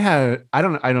 I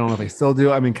don't know if I still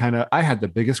do. I mean, I had the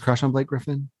biggest crush on Blake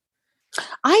Griffin.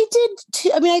 I did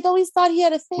too. I mean, I always thought he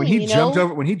had a thing. When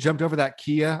he jumped over that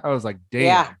Kia, I was like, damn.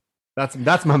 Yeah.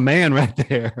 That's my man right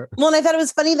there. Well, and I thought it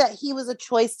was funny that he was a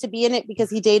choice to be in it because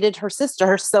he dated her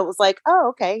sister. So it was like, oh,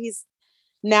 okay, he's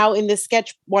now in this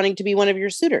sketch wanting to be one of your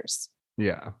suitors.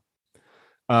 Yeah.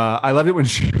 I loved it when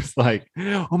she was like,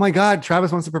 oh my God,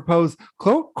 Travis wants to propose.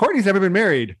 Courtney's never been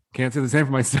married. Can't say the same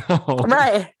for myself.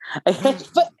 Right.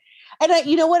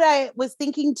 You know what I was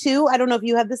thinking too? I don't know if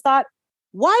you had this thought.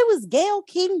 Why was Gayle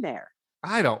King there?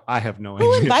 I have no idea.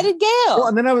 Who invited Gayle? Well,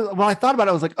 and then I thought about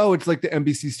it, I was like, oh, it's like the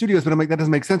NBC studios, but I'm like, that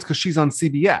doesn't make sense because she's on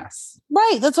CBS.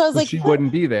 Right. That's why I was like, she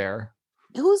wouldn't be there.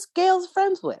 Who's Gayle's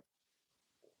friends with?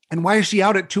 And why is she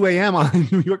out at 2 a.m. on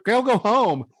New York? Gayle, go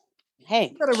home.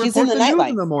 Hey, she's in the nightlife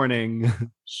in the morning.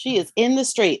 She is in the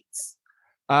streets.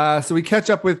 So we catch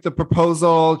up with the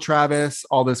proposal, Travis,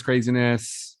 all this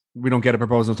craziness. We don't get a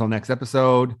proposal until next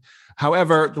episode.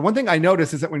 However, the one thing I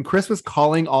noticed is that when Chris was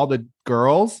calling all the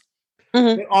girls,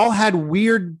 they all had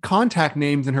weird contact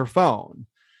names in her phone.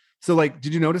 So, like,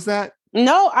 did you notice that?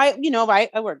 No, I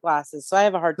wear glasses, so I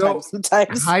have a hard time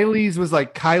sometimes. Kylie's was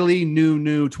like Kylie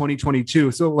new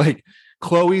 2022. So, like,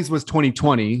 Chloe's was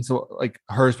 2020. So, like,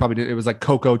 hers probably did. It was like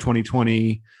Coco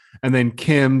 2020, and then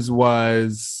Kim's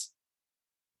was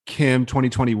Kim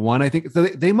 2021. I think so.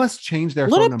 They must change their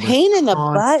phone number. What a pain in the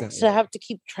butt to have to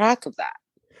keep track of that.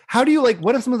 How do you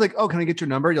what if someone's like, "Oh, can I get your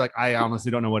number?" You're like, "I honestly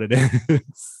don't know what it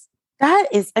is." That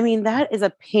is a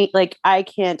pain. Like, I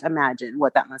can't imagine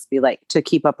what that must be like to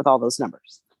keep up with all those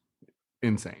numbers.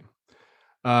 Insane.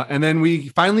 And then we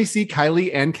finally see Kylie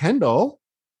and Kendall.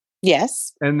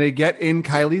 Yes. And they get in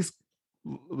Kylie's,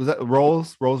 was that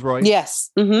Rolls Royce? Yes.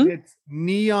 Mm-hmm. It's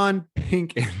neon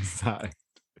pink inside.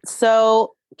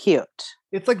 So cute.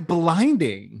 It's like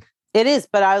blinding. It is,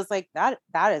 but I was like, that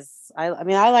is, I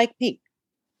like pink.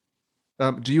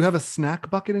 Do you have a snack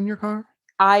bucket in your car?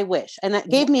 I wish. And that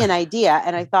gave me an idea.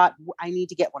 And I thought, I need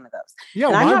to get one of those.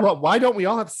 Yeah. Why don't we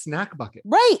all have snack buckets?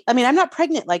 Right. I mean, I'm not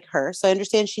pregnant like her, so I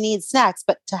understand she needs snacks,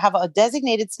 but to have a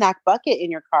designated snack bucket in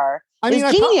your car is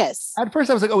genius. At first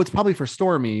I was like, oh, it's probably for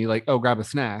Stormy. Like, oh, grab a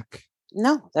snack.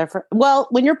 No, well,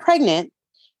 when you're pregnant,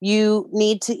 you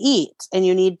need to eat and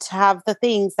you need to have the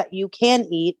things that you can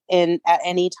eat at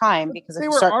any time because if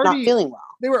you start not feeling well.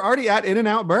 They were already at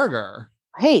In-N-Out Burger.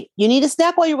 Hey, you need a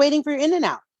snack while you're waiting for your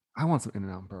In-N-Out. I want some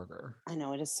In-N-Out Burger. I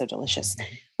know, it is so delicious.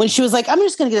 When she was like, I'm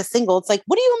just going to get a single. It's like,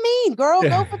 what do you mean, girl?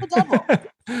 Go for the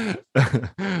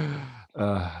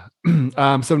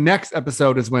double. So next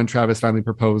episode is when Travis finally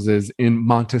proposes in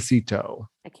Montecito.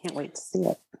 I can't wait to see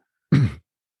it.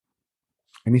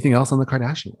 Anything else on the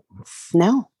Kardashians?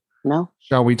 No.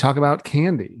 Shall we talk about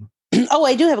Kandi? Oh,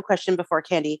 I do have a question before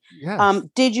Kandi. Yes.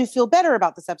 Did you feel better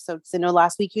about this episode? Because I know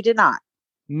last week you did not.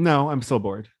 No, I'm still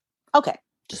bored. Okay.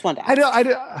 Just wanted to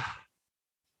ask.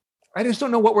 I just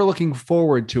don't know what we're looking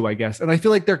forward to, I guess. And I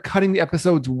feel like they're cutting the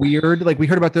episodes weird. Like we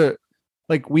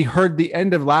heard the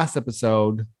end of last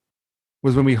episode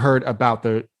was when we heard about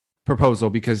the proposal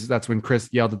because that's when Chris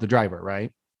yelled at the driver,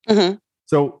 right? Mm-hmm.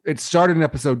 So it started in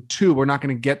episode 2. We're not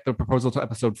going to get the proposal to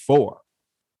episode 4.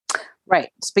 Right.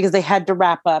 It's because they had to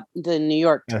wrap up the New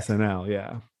York trip. SNL,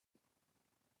 yeah.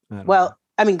 Well,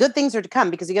 I mean, good things are to come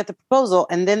because you get the proposal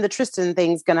and then the Tristan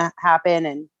thing's going to happen.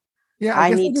 And yeah,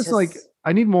 I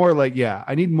need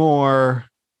more.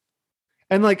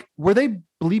 And like, were they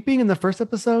bleeping in the first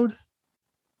episode?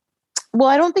 Well,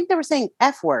 I don't think they were saying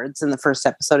F words in the first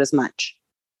episode as much.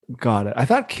 Got it. I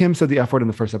thought Kim said the F word in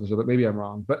the first episode, but maybe I'm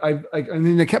wrong. But I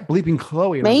mean, they kept bleeping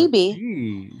Chloe.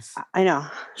 Maybe. I know.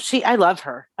 I love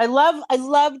her. I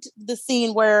loved the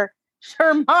scene where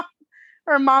her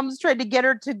her mom's trying to get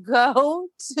her to go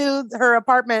to her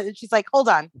apartment. And she's like, hold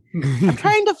on. I'm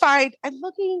trying to find, I'm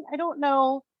looking, I don't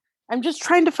know. I'm just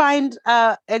trying to find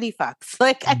any fucks.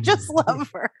 Like, I just love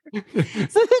her. So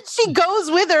then she goes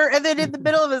with her. And then in the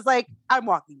middle of it is like, I'm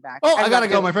walking back. Oh, I gotta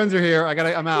go. My friends are here.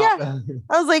 I'm out. Yeah.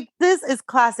 I was like, this is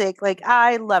classic. Like,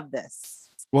 I love this.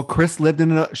 Well, Chris lived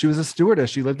she was a stewardess.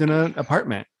 She lived in an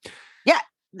apartment. Yeah.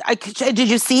 Did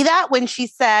you see that when she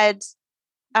said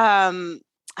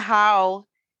how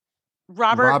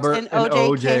Robert and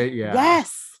OJ yeah.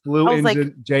 Yes. Flew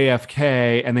into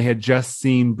JFK and they had just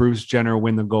seen Bruce Jenner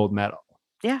win the gold medal.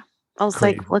 Yeah. I was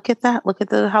like, look at that. Look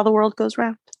at how the world goes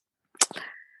round.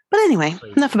 But anyway,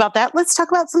 enough about that. Let's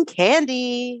talk about some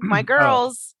candy. My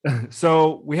girls. Oh.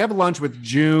 So we have lunch with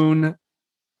June.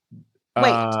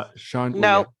 Wait. Sean.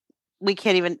 No, we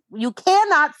can't even. You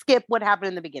cannot skip what happened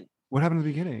in the beginning. What happened in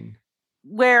the beginning?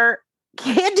 Where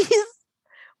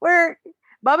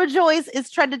Bubba Joyce is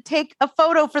trying to take a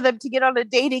photo for them to get on a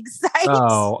dating site.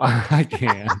 Oh, I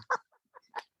can't.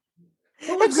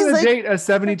 Who's going to date a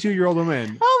 72-year-old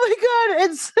woman? Oh my God.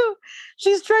 And so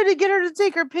she's trying to get her to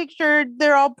take her picture.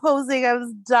 They're all posing. I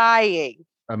was dying.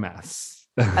 A mess.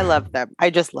 I love them. I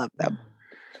just love them.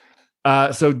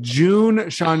 So June,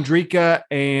 Chandrika,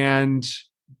 and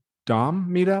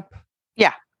Dom meet up?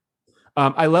 Yeah.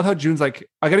 I love how June's like,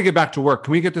 I got to get back to work.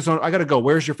 Can we get this on? I got to go.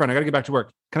 Where's your friend? I got to get back to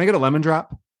work. Can I get a lemon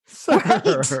drop?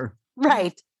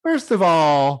 Right. First of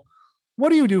all, what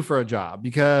do you do for a job?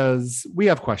 Because we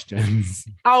have questions.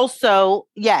 Also,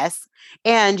 yes.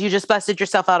 And you just busted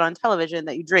yourself out on television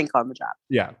that you drink on the job.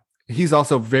 Yeah. He's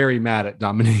also very mad at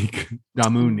Dominique.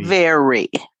 Very.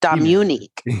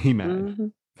 Dominique. He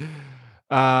mad.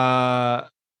 Mm-hmm.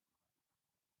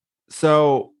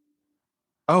 So,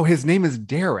 his name is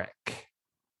Derek.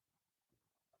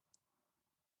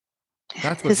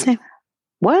 That's his name.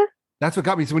 What? That's what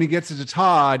got me. So when he gets to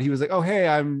Todd, he was like, "Oh, hey,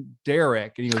 I'm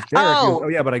Derek," and he goes, "Derek." Oh, he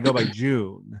goes, yeah, but I go by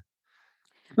June.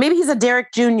 Maybe he's a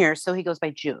Derek Jr., so he goes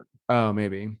by June. Oh,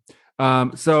 maybe.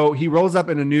 So he rolls up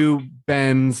in a new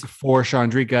Benz for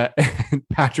Chandrika, and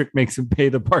Patrick makes him pay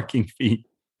the parking fee.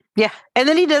 Yeah, and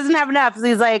then he doesn't have enough, so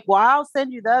he's like, "Well, I'll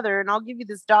send you the other, and I'll give you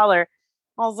this $1."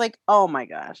 I was like, oh my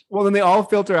gosh. Well, then they all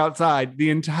filter outside, the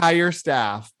entire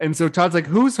staff. And so Todd's like,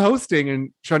 who's hosting?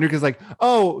 And Chandrika's like,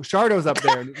 oh, Shardo's up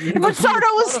there. But Shardo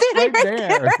was standing right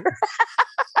there.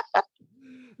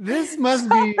 This must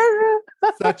be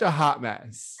such a hot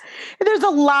mess. And there's a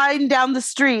line down the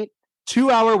street.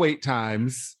 2-hour wait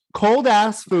times, cold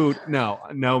ass food. No,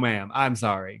 ma'am. I'm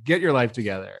sorry. Get your life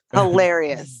together.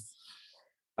 Hilarious.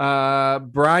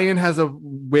 Brian has a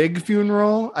wig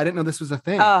funeral. I didn't know this was a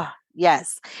thing.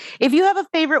 Yes. If you have a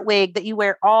favorite wig that you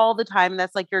wear all the time,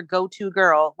 that's like your go-to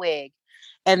girl wig,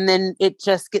 and then it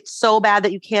just gets so bad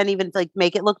that you can't even like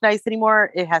make it look nice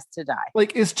anymore, it has to die.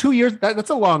 Like, is 2 years, that's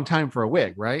a long time for a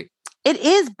wig, right? It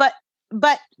is, but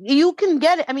you can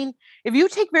get it. I mean, if you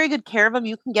take very good care of them,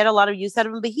 you can get a lot of use out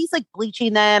of them, but he's like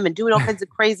bleaching them and doing all kinds of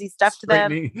crazy stuff to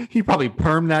them. He probably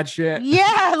permed that shit.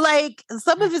 Yeah. Like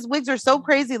some of his wigs are so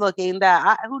crazy looking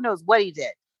that who knows what he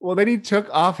did. Well, then he took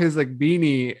off his like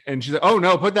beanie and she's like, oh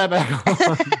no, put that back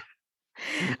on.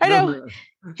 I know.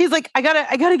 He's like, I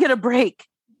gotta get a break.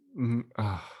 Mm-hmm.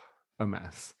 Oh, a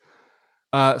mess.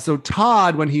 So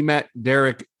Todd, when he met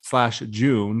Derek /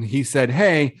 June, he said,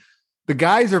 hey, the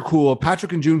guys are cool.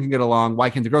 Patrick and June can get along. Why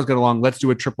can't the girls get along? Let's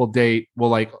do a triple date. We'll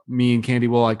like, me and Candy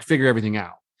will like figure everything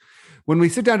out. When we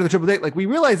sit down to the triple date, like we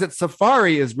realize that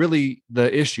Safari is really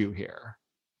the issue here.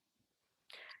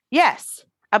 Yes,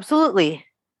 absolutely.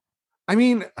 I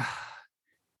mean,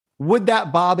 would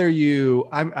that bother you?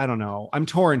 I don't know. I'm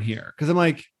torn here because I'm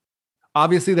like,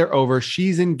 obviously they're over.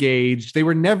 She's engaged. They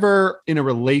were never in a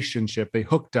relationship. They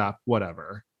hooked up,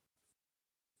 whatever.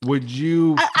 Would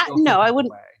you? No, I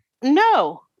wouldn't.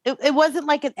 No, it wasn't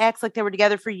like an ex, like they were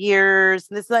together for years.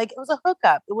 And it's like, it was a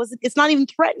hookup. It's not even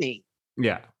threatening.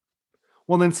 Yeah.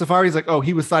 Well, then Safari's like, oh,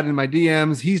 he was sliding in my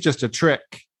DMs. He's just a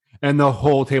trick. And the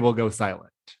whole table goes silent.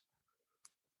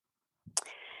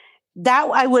 That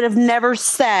I would have never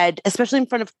said, especially in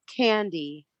front of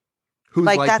Candy. Who's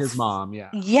like his mom, yeah.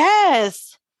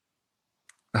 Yes.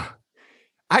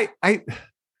 I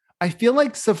feel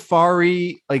like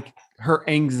Safari, like her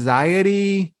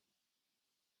anxiety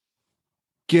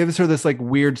gives her this like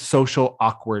weird social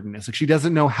awkwardness. Like she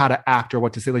doesn't know how to act or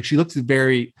what to say. Like she looks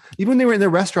very, even when they were in the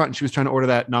restaurant and she was trying to order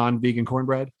that non-vegan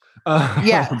cornbread.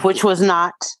 Yeah, which was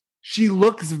not. She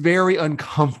looks very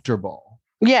uncomfortable.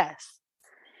 Yes.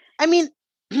 I mean,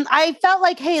 I felt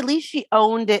like, hey, at least she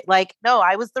owned it. Like, no,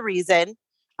 I was the reason.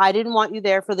 I didn't want you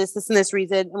there for this and this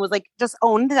reason. And was like, just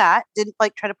owned that. Didn't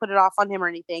like try to put it off on him or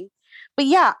anything. But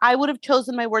yeah, I would have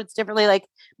chosen my words differently. Like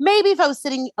maybe if I was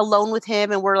sitting alone with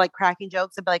him and we're like cracking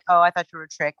jokes, I'd be like, "Oh, I thought you were a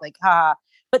trick," like, ha.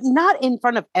 But not in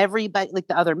front of everybody, like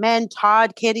the other men,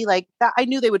 Todd, Kitty, like that. I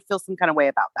knew they would feel some kind of way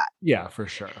about that. Yeah, for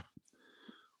sure.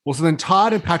 Well, so then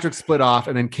Todd and Patrick split off,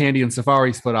 and then Kandi and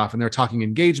Safaree split off, and they're talking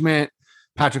engagement.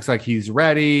 Patrick's like, he's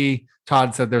ready.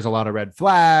 Todd said there's a lot of red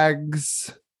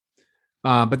flags.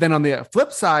 But then on the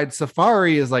flip side,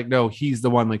 Safaree is like, no, he's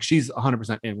the one. Like, she's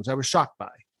 100% in, which I was shocked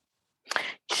by.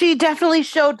 She definitely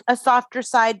showed a softer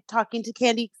side talking to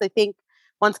Kandi, because I think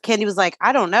once Kandi was like,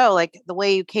 I don't know, like the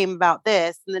way you came about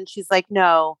this. And then she's like,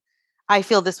 no, I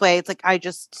feel this way. It's like, I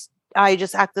just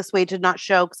act this way to not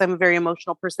show because I'm a very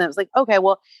emotional person. It was like, okay,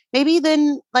 well, maybe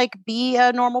then like be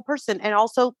a normal person and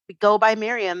also go by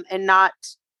Miriam and not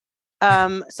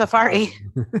Safaree.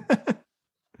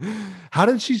 How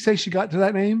did she say she got to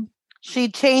that name? She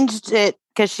changed it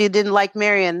because she didn't like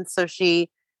Marion, so she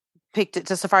picked it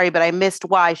to Safaree, but I missed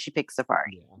why she picked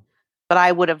Safaree. Yeah. But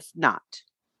I would have not.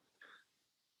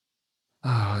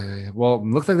 Oh, yeah. Well,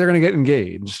 looks like they're going to get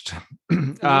engaged.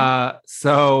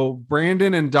 So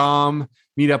Brandon and Dom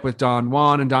meet up with Don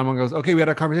Juan, and Don Juan goes, okay, we had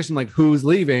a conversation, like, who's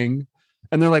leaving?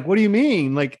 And they're like, what do you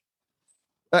mean? Like,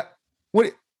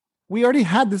 what? We already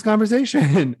had this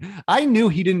conversation. I knew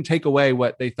he didn't take away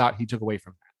what they thought he took away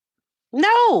from that.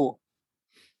 No.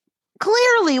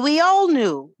 Clearly, we all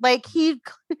knew. Like, he's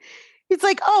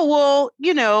like, oh, well,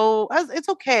 you know, it's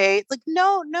okay. It's like,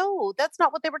 no, that's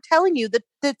not what they were telling you.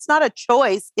 That's not a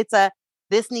choice. It's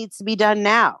this needs to be done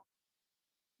now.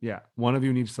 Yeah. One of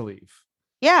you needs to leave.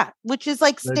 Yeah. Which is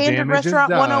like standard restaurant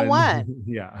 101.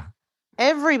 Yeah.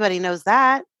 Everybody knows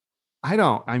that.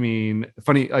 I mean,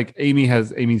 funny, like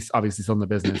Amy's obviously still in the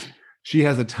business. She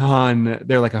has a ton.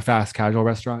 They're like a fast casual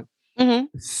restaurant.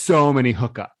 Mm-hmm. So many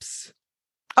hookups.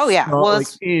 Oh yeah. So, well, like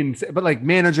but like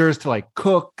managers to like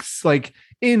cooks, like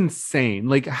insane.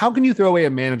 Like, how can you throw away a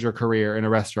manager career in a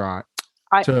restaurant?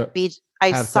 I saw it.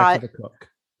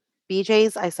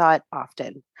 BJ's, I saw it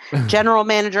often. General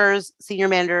managers, senior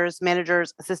managers,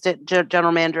 assistant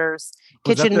general managers,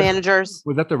 kitchen managers.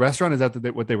 Was that the restaurant? Is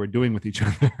that what they were doing with each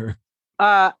other?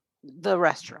 The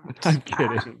restaurant. I'm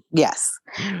kidding. Yes.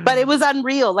 But it was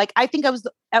unreal. Like, I think I was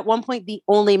at one point the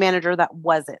only manager that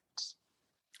wasn't.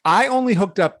 I only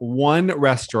hooked up one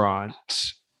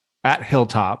restaurant at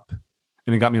Hilltop,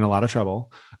 and it got me in a lot of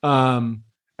trouble. And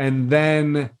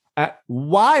then at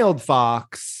Wild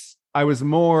Fox, I was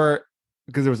more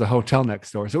because there was a hotel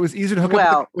next door. So it was easier to hook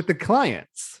up with the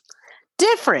clients.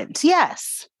 Different,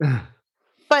 yes.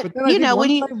 But you know,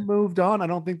 when I moved on, I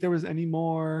don't think there was any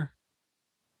more.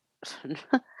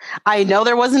 I know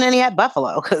there wasn't any at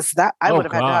Buffalo, because that I would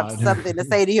have had to have something to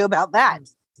say to you about that.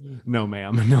 No,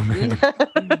 ma'am.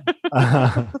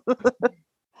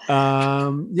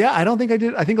 Yeah, I don't think I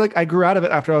did. I think like I grew out of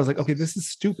it after I was like, okay, this is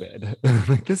stupid.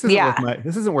 Like this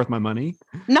isn't worth my money.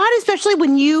 Not especially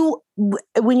when you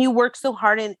work so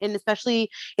hard and especially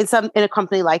in a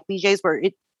company like BJ's where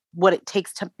what it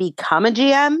takes to become a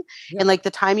GM and like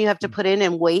the time you have to put in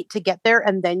and wait to get there,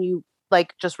 and then you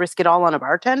like just risk it all on a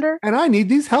bartender. And I need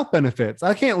these health benefits.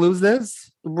 I can't lose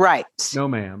this. Right. No,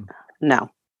 ma'am. No.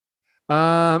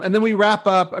 And then we wrap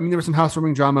up. I mean, there was some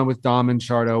housewarming drama with Dom and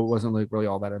Shardo. It wasn't like really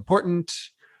all that important.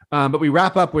 But we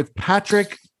wrap up with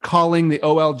Patrick calling the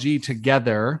OLG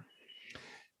together,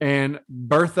 and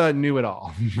Bertha knew it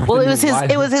all. Well, it was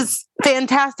his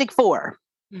Fantastic Four.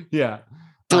 Yeah.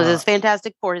 It was his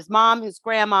Fantastic Four, his mom, his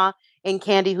grandma, and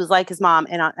Kandi, who's like his mom,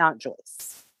 and Aunt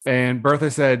Joyce. And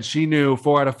Bertha said she knew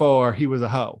 4 out of 4 he was a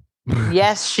hoe.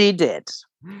 Yes, she did.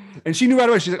 And she knew right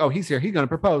away. She's like, oh, he's here. He's going to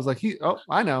propose. Like,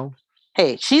 I know.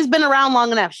 Hey, she's been around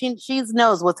long enough. She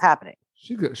knows what's happening.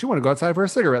 She wanted to go outside for a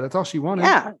cigarette. That's all she wanted.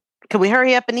 Yeah. Can we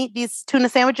hurry up and eat these tuna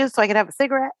sandwiches so I can have a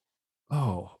cigarette?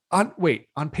 Oh,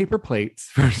 on paper plates,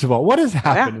 first of all. What is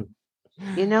happening?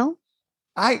 Yeah. You know?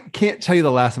 I can't tell you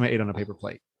the last time I ate on a paper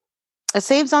plate. It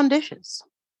saves on dishes.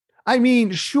 I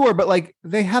mean, sure, but like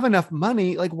they have enough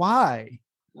money. Like, why?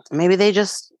 Maybe they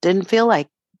just didn't feel like,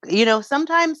 you know,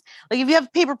 sometimes like if you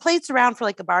have paper plates around for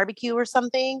like a barbecue or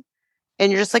something,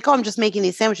 and you're just like, oh, I'm just making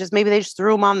these sandwiches. Maybe they just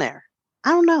threw them on there.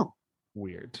 I don't know.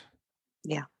 Weird.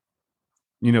 Yeah.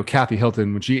 You know, Kathy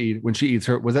Hilton, when she eats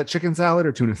her, was that chicken salad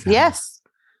or tuna salad? Yes.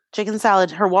 Chicken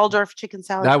salad, her Waldorf chicken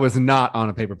salad. That was not on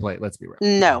a paper plate. Let's be real.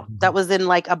 No, that was in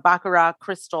like a Baccarat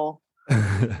crystal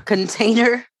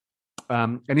container.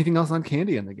 Anything else on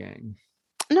Kandi and the gang?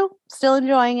 No, still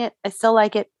enjoying it. I still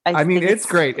like it. I mean, it's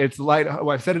great. It's light.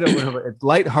 I've said it over and over. It's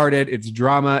lighthearted. It's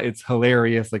drama. It's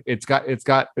hilarious. Like it's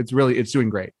doing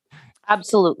great.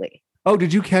 Absolutely. Oh,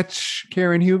 did you catch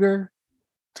Karen Huger?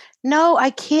 No,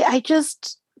 I can't. I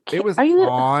just it was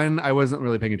on. I wasn't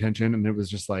really paying attention, and it was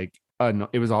just like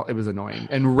it was annoying.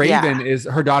 And Raven is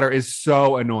her daughter is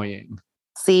so annoying.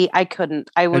 See, I couldn't.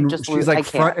 I would just. She's like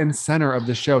front and center of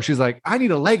the show. She's like, I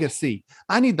need a legacy.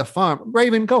 I need the farm.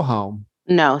 Raven, go home.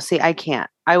 No, see, I can't.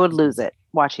 I would lose it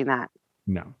watching that.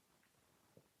 No.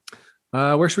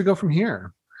 Where should we go from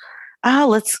here?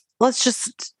 Let's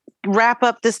just wrap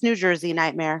up this New Jersey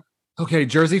nightmare. Okay,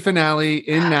 Jersey finale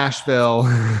in Nashville.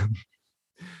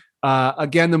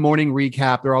 Again, the morning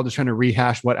recap. They're all just trying to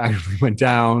rehash what actually went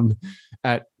down.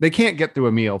 They can't get through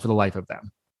a meal for the life of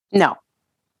them. No.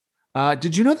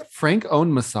 Did you know that Frank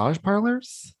owned massage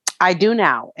parlors? I do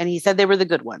now, and he said they were the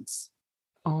good ones.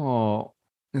 Oh,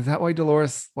 is that why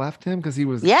Dolores left him? Because he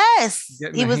was he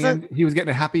was getting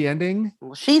a happy ending.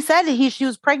 She said she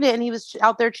was pregnant and he was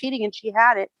out there cheating, and she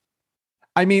had it.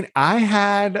 I mean, I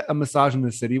had a massage in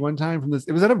the city one time from this.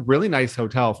 It was at a really nice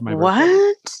hotel for my birthday.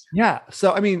 What? Yeah.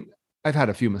 So, I mean, I've had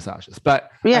a few massages, but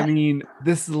I mean,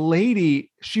 this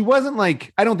lady, she wasn't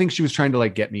like, I don't think she was trying to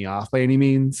like get me off by any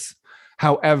means.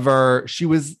 However, she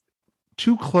was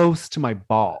too close to my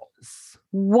balls.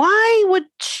 Why would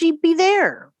she be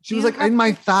there? She was like in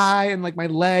my thigh and like my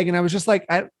leg. And I was just like,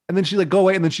 and then she'd like go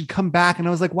away and then she'd come back. And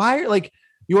I was like, why? Like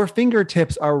your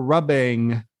fingertips are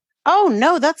rubbing. Oh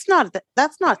no, that's not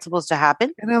supposed to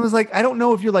happen. And I was like, I don't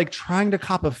know if you're like trying to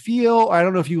cop a feel, or I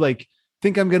don't know if you like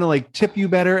think I'm gonna like tip you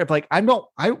better. If like I'm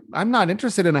not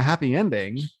interested in a happy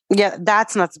ending. Yeah,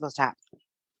 that's not supposed to happen.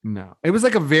 No, it was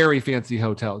like a very fancy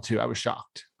hotel too. I was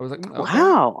shocked. I was like, okay.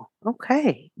 Wow,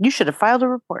 okay, you should have filed a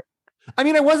report. I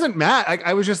mean, I wasn't mad.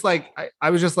 I was just like,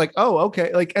 I was just like, oh,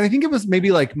 okay. Like, and I think it was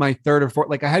maybe like my third or fourth.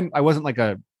 Like, I wasn't like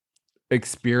a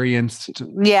experienced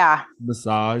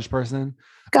massage person.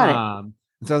 Got it.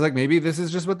 So I was like, maybe this is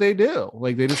just what they do.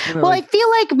 Like they just well, like, I feel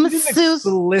like masseuse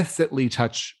explicitly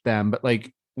touch them, but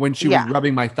like when she was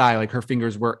rubbing my thigh, like her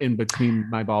fingers were in between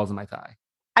my balls and my thigh.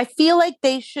 I feel like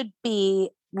they should be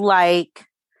like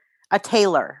a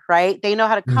tailor, right? They know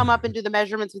how to come up and do the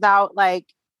measurements without like,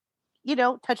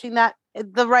 touching that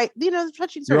the right,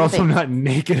 touching certain You're also things. Not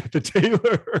naked at the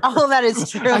tailor. Oh, that is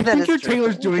true. I think your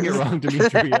tailor's doing it wrong,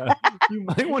 Demetria. You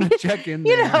might want to check in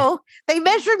there. They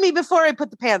measured me before I put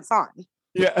the pants on.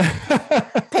 Yeah.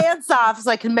 Pants off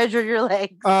so I can measure your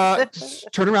legs.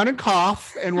 Turn around and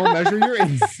cough and we'll measure your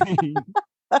AC.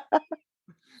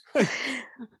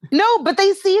 No, but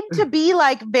they seem to be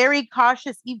like very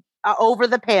cautious over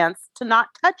the pants to not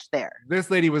touch there. This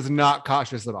lady was not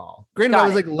cautious at all. Granted, I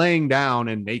was like laying down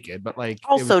and naked, but like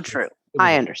also true.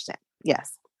 I understand.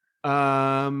 Yes.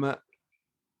 Marge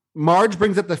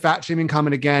brings up the fat shaming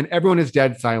comment again. Everyone is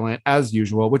dead silent as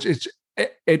usual, which is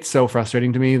it's so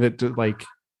frustrating to me that like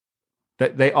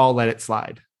that they all let it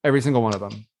slide. Every single one of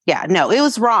them. Yeah, no, it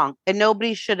was wrong, and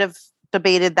nobody should have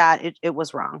debated that. It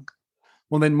was wrong.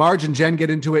 Well, then Marge and Jen get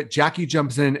into it. Jackie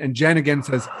jumps in and Jen again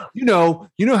says, you know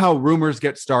how rumors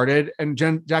get started. And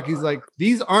Jackie's like,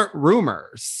 these aren't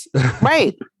rumors.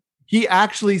 Right. He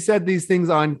actually said these things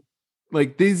on,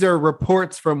 like, these are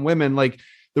reports from women. Like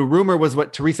the rumor was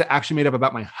what Teresa actually made up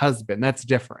about my husband. That's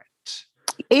different.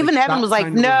 Even like, Evan was like,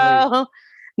 no.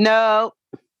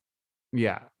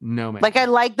 Yeah, no, man. Like, I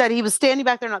like that he was standing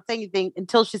back there not saying anything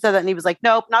until she said that. And he was like,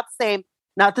 nope, not the same.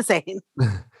 Not the same.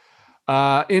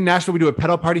 In Nashville, we do a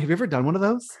pedal party. Have you ever done one of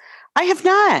those? I have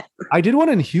not. I did one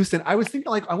in Houston. I was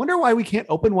thinking, like, I wonder why we can't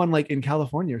open one like in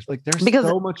California. Like, they're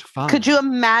so much fun. Could you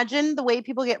imagine the way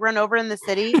people get run over in the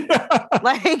city?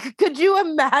 Like, could you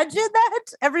imagine that?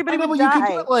 Everybody would die. You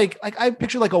can do it like I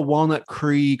picture like a Walnut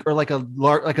Creek or like a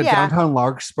downtown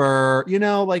Larkspur.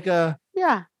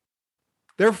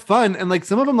 They're fun. And like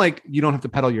some of them, like you don't have to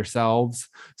pedal yourselves.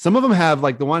 Some of them have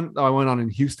like the one I went on in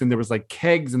Houston, there was like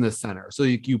kegs in the center. So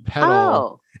you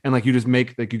pedal and like you just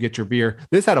make like you get your beer.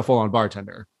 This had a full on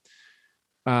bartender.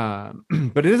 But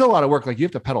it is a lot of work. Like you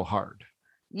have to pedal hard.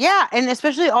 Yeah. And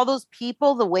especially all those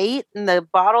people, the weight and the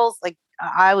bottles, like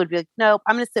I would be like, nope,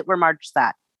 I'm going to sit where Marge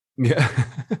sat. Yeah.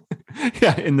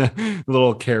 Yeah. In the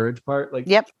little carriage part. Like,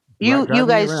 yep. You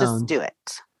guys just do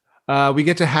it. We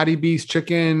get to Hattie B's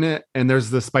chicken and there's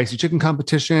the spicy chicken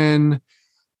competition.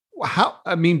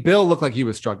 Bill looked like he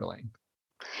was struggling.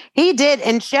 He did.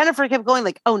 And Jennifer kept going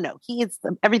like, oh no, he eats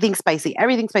everything spicy.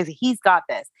 Everything spicy. He's got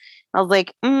this. I was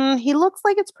like, he looks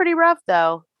like it's pretty rough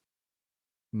though.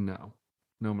 No,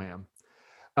 ma'am.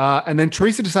 And then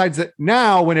Teresa decides that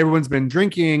now when everyone's been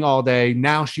drinking all day,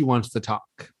 now she wants to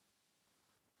talk.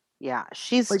 Yeah.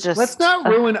 She's like, let's not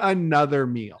ruin another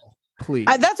meal. Please.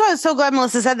 That's why I was so glad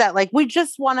Melissa said that. Like, we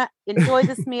just want to enjoy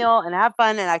this meal and have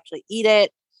fun and actually eat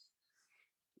it.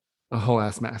 A whole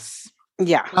ass mess.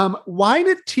 Yeah. Why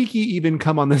did Tiki even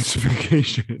come on this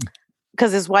vacation?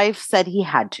 because his wife said he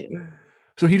had to.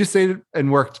 So he just stayed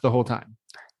and worked the whole time.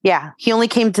 Yeah, he only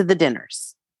came to the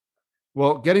dinners.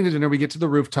 Well, getting to dinner, we get to the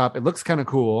rooftop. It looks kind of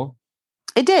cool.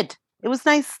 It did. It was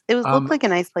nice. It looked like a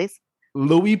nice place.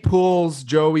 Louis pulls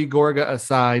Joey Gorga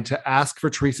aside to ask for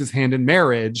Teresa's hand in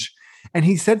marriage, and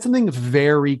he said something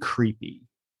very creepy.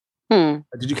 Did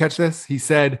you catch this? He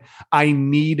said, "I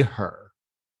need her."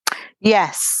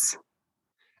 Yes.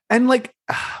 And like,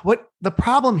 what the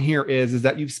problem here is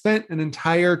that you've spent an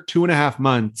entire 2.5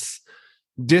 months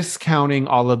discounting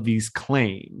all of these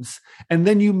claims. And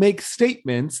then you make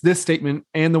statements, this statement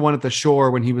and the one at the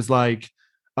shore when he was like,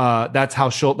 that's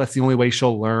the only way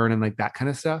she'll learn, and like that kind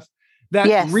of stuff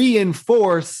that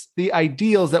reinforce the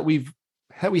ideals that we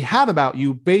have about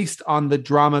you based on the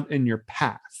drama in your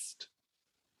past.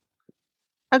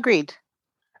 Agreed.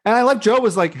 And I like Joe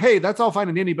was like, hey, that's all fine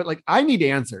and dandy, but like, I need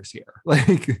answers here.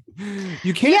 Like,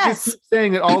 you can't just keep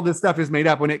saying that all this stuff is made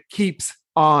up when it keeps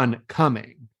on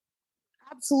coming.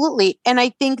 Absolutely. And I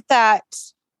think that,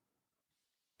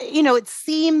 it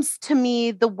seems to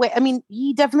me the way,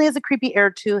 he definitely has a creepy air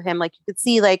to him. Like you could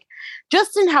see, like,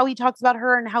 just in how he talks about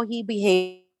her and how he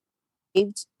behaved,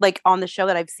 like on the show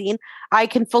that I've seen, I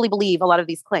can fully believe a lot of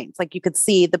these claims. Like you could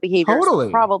see the behavior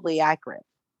is probably accurate.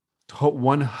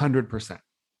 100%.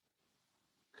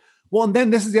 Well, and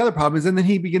then this is the other problem and then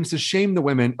he begins to shame the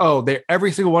women. Oh,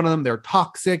 every single one of them, they're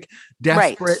toxic,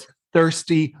 desperate,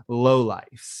 thirsty,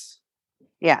 lowlifes.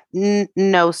 Yeah.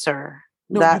 No, sir.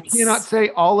 No, you cannot say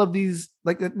all of these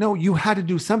like that. No, you had to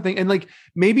do something. And like,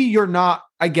 maybe you're not,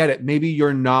 I get it. Maybe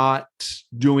you're not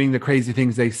doing the crazy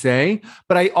things they say,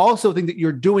 but I also think that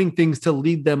you're doing things to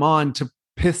lead them on to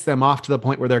piss them off to the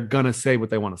point where they're going to say what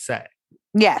they want to say.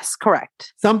 Yes,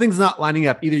 correct. Something's not lining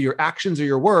up, either your actions or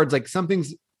your words. Like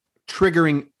something's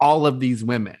triggering all of these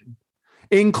women,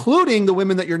 including the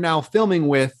women that you're now filming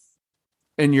with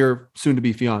and your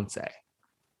soon-to-be fiance.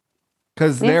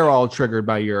 Because they're all triggered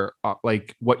by your,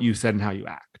 like what you said and how you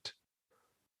act.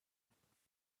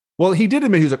 Well, he did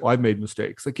admit, he was like, well, I've made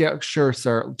mistakes. Like, yeah, sure,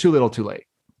 sir. Too little, too late.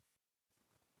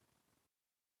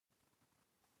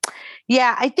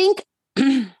 Yeah, I think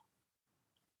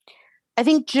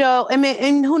Joe,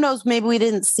 and who knows, maybe we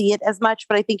didn't see it as much,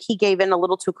 but I think he gave in a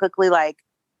little too quickly, like,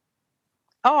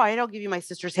 oh, I don't give you my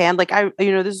sister's hand. Like,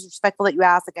 this is respectful that you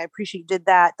asked. Like, I appreciate you did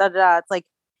that. Da, da, da. It's like,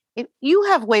 you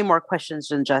have way more questions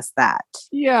than just that.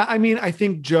 Yeah. I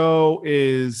think Joe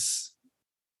is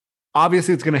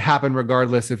obviously it's going to happen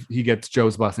regardless if he gets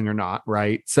Joe's blessing or not.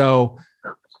 Right. So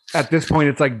at this point,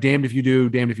 it's like, damned if you do,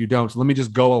 damned if you don't. So let me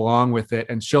just go along with it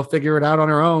and she'll figure it out on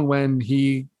her own when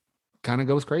he kind of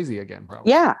goes crazy again. Probably.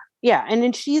 Yeah. Yeah. And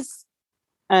then she's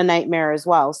a nightmare as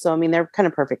well. So, they're kind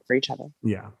of perfect for each other.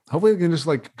 Yeah. Hopefully we can just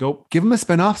like go give him a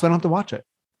spinoff so I don't have to watch it.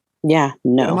 Yeah.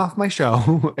 No. Get him off my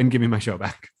show and give me my show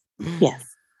back. Yes.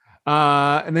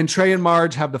 And then Trey and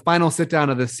Marge have the final sit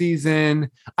down of the season.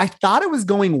 I thought it was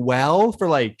going well for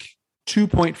like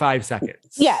 2.5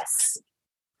 seconds. Yes.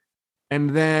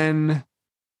 And then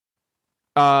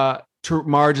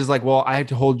Marge is like, well, I had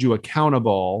to hold you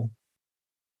accountable.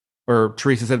 Or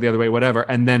Teresa said it the other way, whatever.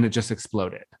 And then it just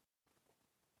exploded.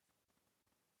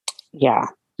 Yeah.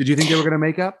 Did you think they were going to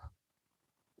make up?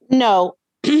 No.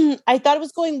 I thought it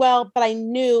was going well, but I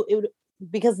knew it would,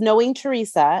 because knowing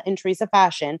Teresa in Teresa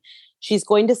fashion, she's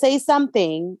going to say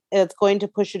something that's going to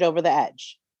push it over the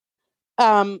edge.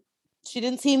 She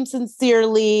didn't seem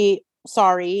sincerely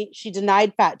sorry. She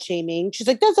denied fat shaming. She's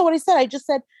like, that's not what I said. I just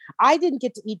said, I didn't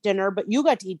get to eat dinner, but you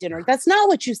got to eat dinner. That's not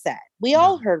what you said. We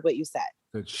all heard what you said.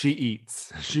 That she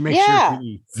eats. She makes sure she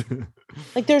eats.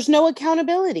 Like there's no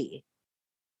accountability.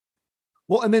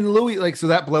 Well, and then Louis, like, so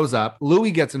that blows up.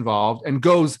 Louis gets involved and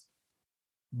goes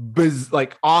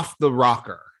like off the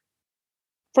rocker.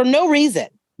 For no reason.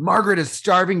 Margaret is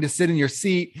starving to sit in your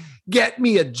seat. Get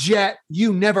me a jet.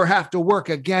 You never have to work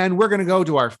again. We're going to go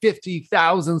to our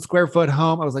 50,000 square foot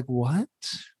home. I was like, what?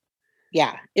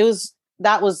 Yeah, that's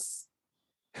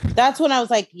when I was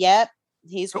like, yep,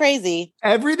 he's crazy.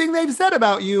 Everything they've said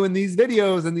about you in these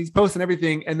videos and these posts and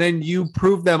everything. And then you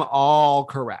prove them all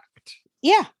correct.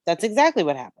 Yeah, that's exactly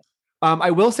what happened.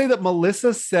 I will say that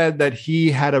Melissa said that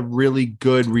he had a really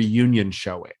good reunion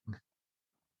showing.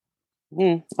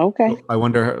 Okay. So I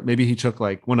wonder, maybe he took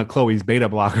like one of Chloe's beta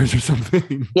blockers or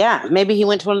something. Yeah, maybe he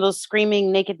went to one of those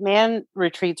screaming naked man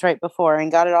retreats right before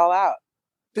and got it all out.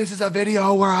 This is a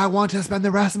video where I want to spend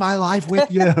the rest of my life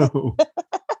with you.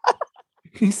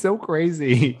 He's so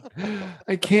crazy.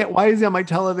 I can't. Why is he on my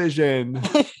television?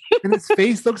 And his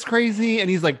face looks crazy. And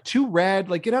he's like too red.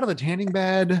 Like, get out of the tanning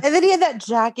bed. And then he had that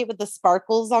jacket with the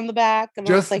sparkles on the back. And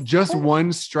just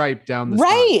one stripe down the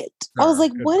right. spine. I was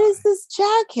like, what is this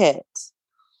jacket?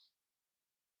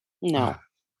 No.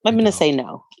 I'm going to say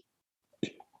no.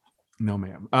 No,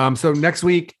 ma'am. So next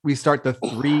week we start the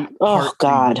 3. Oh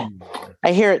God.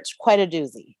 I hear it's quite a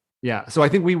doozy. Yeah. So I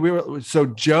think so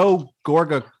Joe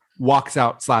Gorga walks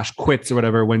out / quits or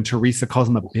whatever when Teresa calls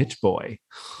him a bitch boy.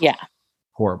 Yeah.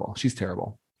 Horrible. She's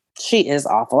terrible. She is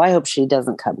awful. I hope she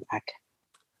doesn't come back.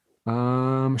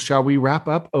 Shall we wrap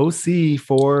up OC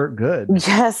for good?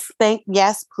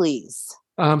 Yes, please.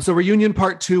 So reunion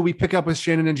part 2, we pick up with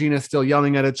Shannon and Gina still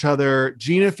yelling at each other.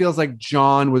 Gina feels like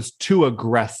John was too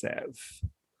aggressive.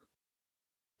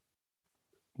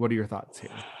 What are your thoughts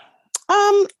here?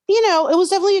 It was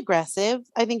definitely aggressive.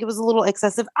 I think it was a little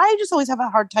excessive. I just always have a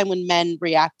hard time when men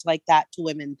react like that to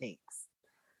women things.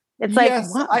 It's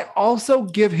yes, like, I also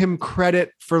give him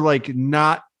credit for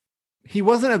he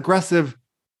wasn't aggressive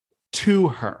to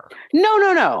her.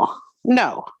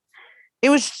 No. It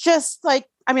was just like,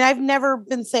 I've never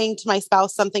been saying to my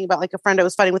spouse something about like a friend I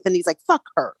was fighting with, and he's like, fuck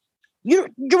her. You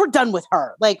were done with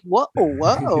her. Like, whoa,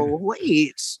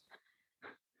 wait.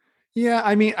 Yeah,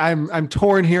 I'm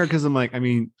torn here because I'm like,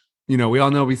 we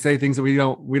all know we say things that we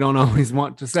don't always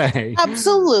want to say.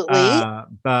 Absolutely.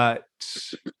 But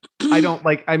I don't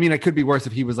it could be worse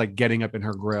if he was like getting up in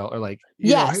her grill or like,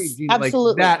 yes, hey, Gina,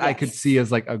 absolutely. Like that. Yes. I could see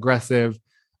as like aggressive.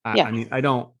 Yeah. I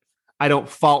don't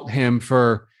fault him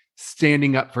for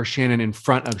standing up for Shannon in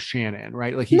front of Shannon,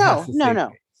 right? Like no.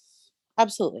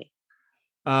 Absolutely.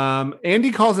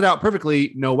 Andy calls it out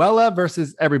perfectly. Noella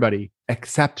versus everybody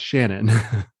except Shannon.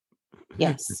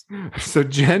 Yes. So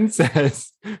Jen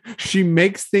says she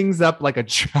makes things up like a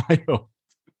child.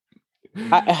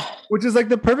 Which is like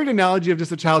the perfect analogy of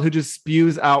just a child who just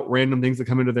spews out random things that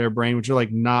come into their brain, which are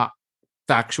like not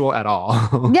factual at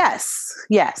all. Yes.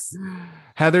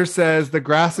 Heather says the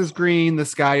grass is green, the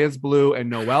sky is blue, and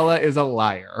Noella is a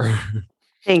liar.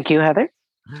 Thank you, Heather.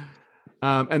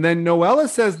 And then Noella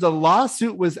says the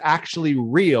lawsuit was actually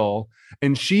real,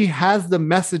 and she has the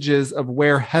messages of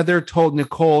where Heather told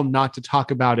Nicole not to talk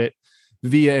about it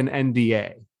via an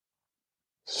NDA.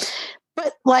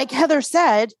 But like Heather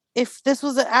said, if this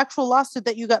was an actual lawsuit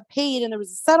that you got paid and there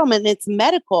was a settlement and it's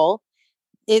medical,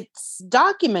 it's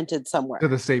documented somewhere. To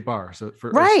the state bar. So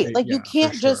you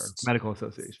can't just medical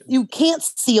association. You can't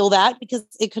seal that because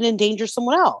it could endanger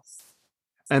someone else.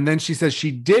 And then she says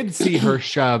she did see her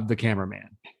shove the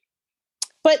cameraman.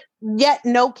 But yet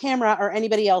no camera or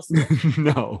anybody else.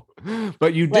 No.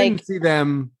 But you didn't see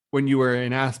them when you were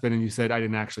in Aspen and you said, I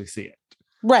didn't actually see it.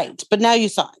 Right. But now you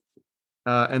saw it.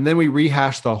 And then we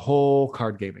rehashed the whole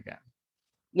card game again.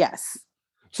 Yes.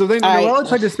 So then Noella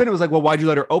tried to spin it. Was like, well, why'd you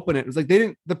let her open it? It was like,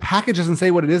 the package doesn't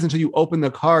say what it is until you open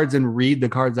the cards and read the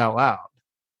cards out loud.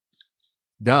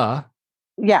 Duh.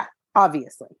 Yeah,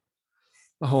 obviously.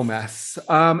 A whole mess.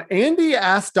 Andy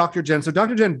asked Dr. Jen. So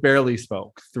Dr. Jen barely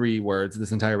spoke 3 words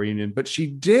this entire reunion, but she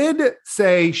did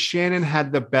say Shannon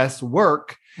had the best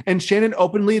work, and Shannon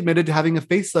openly admitted to having a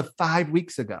facelift 5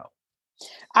 weeks ago.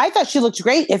 I thought she looked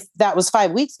great if that was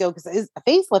 5 weeks ago, because a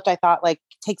facelift, I thought,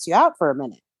 takes you out for a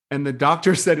minute. And the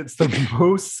doctor said it's the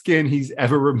most skin he's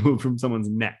ever removed from someone's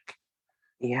neck.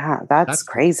 Yeah, that's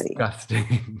crazy.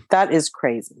 Disgusting. That is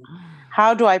crazy.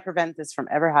 How do I prevent this from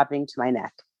ever happening to my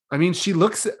neck? She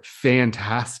looks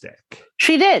fantastic.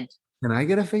 She did. Can I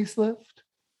get a facelift?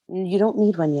 You don't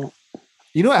need one yet.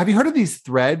 Have you heard of these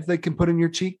threads they can put in your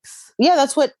cheeks? Yeah,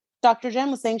 that's what Dr. Jen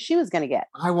was saying she was going to get.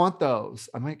 I want those.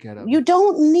 I might get them. You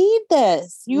don't need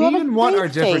this. You have and what are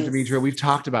different, Demetria. We've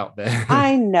talked about this.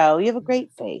 I know. You have a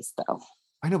great face, though.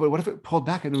 I know, but what if it pulled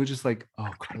back and it was just like, oh,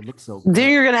 God, it looks so good. Then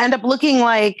you're going to end up looking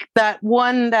like that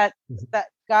one, that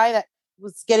guy that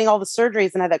was getting all the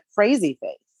surgeries and had that crazy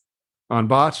face. On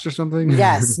Botched or something?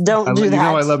 Yes, don't do that.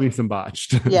 I love me some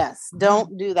Botched. Yes,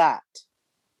 don't do that.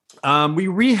 We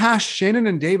rehashed Shannon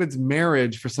and David's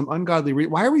marriage for some ungodly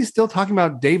reason. Why are we still talking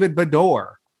about David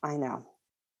Bador? I know.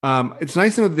 It's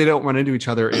nice to know that they don't run into each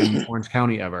other in Orange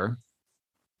County ever.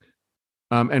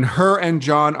 And her and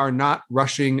John are not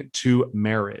rushing to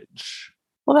marriage.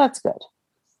 Well, that's good.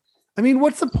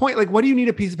 What's the point? What do you need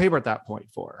a piece of paper at that point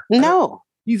for? No.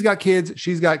 He's got kids.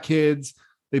 She's got kids.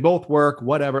 They both work,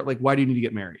 whatever. Why do you need to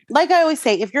get married? Like I always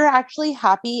say, if you're actually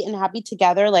happy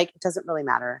together, it doesn't really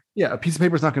matter. Yeah, a piece of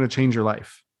paper is not going to change your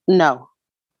life. No.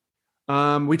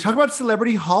 We talk about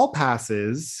celebrity hall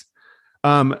passes.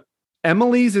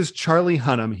 Emily's is Charlie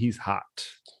Hunnam. He's hot.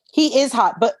 He is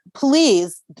hot, but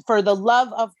please, for the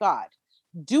love of God,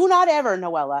 do not ever,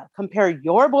 Noella, compare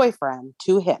your boyfriend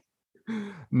to him.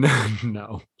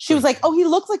 No. She was like, oh, he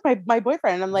looks like my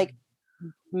boyfriend. And I'm like,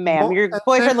 ma'am, your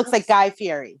boyfriend looks like Guy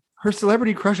Fieri. Her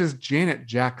celebrity crush is Janet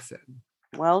Jackson.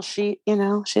 Well, she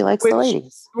likes the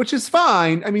ladies. Which is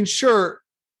fine. Sure,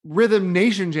 Rhythm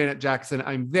Nation Janet Jackson,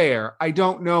 I'm there. I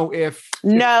don't know if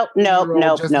no,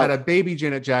 just had a baby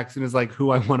Janet Jackson is like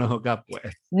who I want to hook up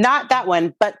with. Not that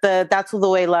one, but That's the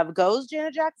Way Love Goes,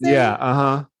 Janet Jackson. Yeah,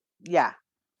 uh-huh. Yeah.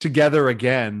 Together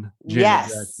Again,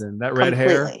 Janet Jackson. That red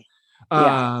completely.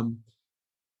 hair.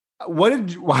 What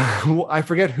did I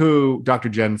forget who Dr.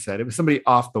 Jen said? It was somebody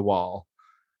off the wall.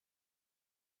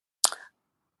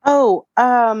 Oh,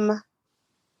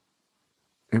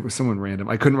 it was someone random.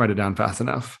 I couldn't write it down fast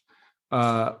enough.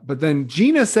 But then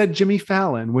Gina said Jimmy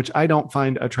Fallon, which I don't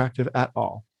find attractive at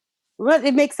all. But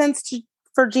it makes sense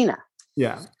for Gina.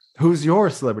 Yeah. Who's your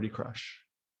celebrity crush?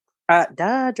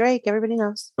 Drake. Everybody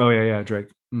knows. Oh, yeah, Drake.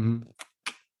 Mm-hmm.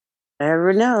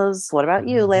 Everyone knows. What about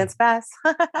you, Lance Bass?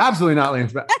 Absolutely not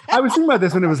Lance Bass. I was thinking about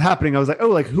this when it was happening. I was like, oh,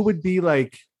 like who would be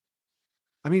like,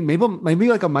 I mean, maybe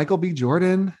like a Michael B.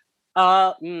 Jordan.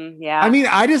 Yeah. I mean,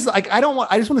 I just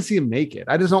want to see him make it.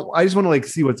 I just want to like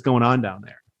see what's going on down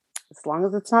there. As long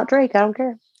as it's not Drake, I don't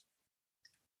care.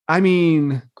 I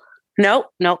mean,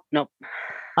 nope.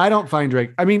 I don't find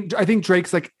Drake. I mean, I think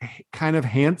Drake's like kind of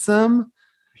handsome,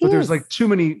 but there's like too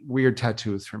many weird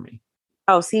tattoos for me.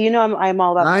 Oh, see, I'm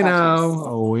all about. I know.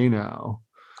 Oh, we know.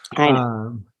 I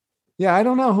know. Yeah, I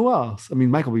don't know who else. I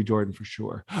mean, Michael B. Jordan for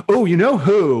sure. Oh, you know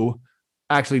who?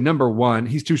 Actually, number one,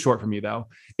 he's too short for me though,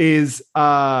 is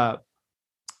Carlos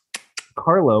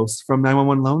from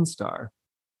 911 Lone Star.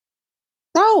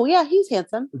 Oh, yeah, he's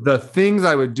handsome. The things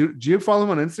I would do. Do you follow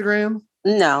him on Instagram?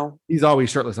 No. He's always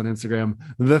shirtless on Instagram.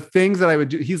 The things that I would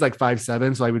do, he's like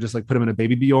 5'7", so I would just like put him in a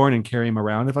baby Bjorn and carry him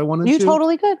around if I wanted to. You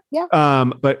totally could, yeah.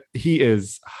 But he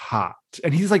is hot.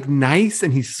 And he's like nice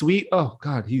and he's sweet. Oh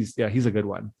God, he's a good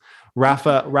one.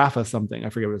 Rafa something. I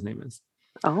forget what his name is.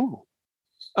 Oh.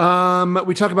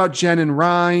 We talk about Jen and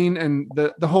Ryan, and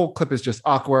the whole clip is just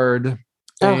awkward.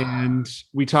 Oh. And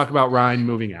we talk about Ryan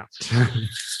moving out.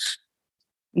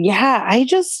 Yeah, I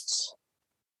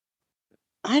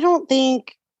don't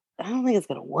think it's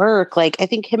gonna work. Like, I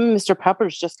think him and Mr.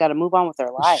 Peppers just got to move on with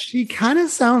their lives. She kind of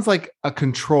sounds like a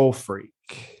control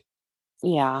freak.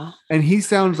 Yeah, and he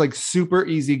sounds like super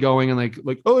easygoing and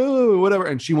like oh whatever,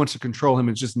 and she wants to control him.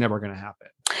 It's just never gonna happen.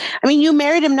 I mean, you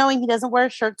married him knowing he doesn't wear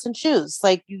shirts and shoes.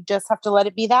 Like, you just have to let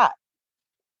it be that.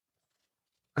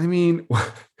 I mean,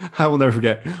 I will never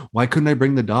forget. Why couldn't I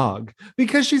bring the dog?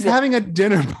 Because she's having a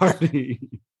dinner party.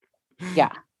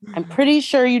 Yeah. I'm pretty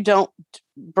sure you don't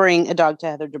bring a dog to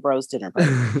Heather Dubrow's dinner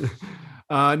party.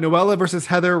 Noella versus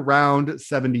Heather, round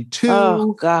 72.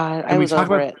 Oh, God. I was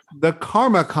over it. The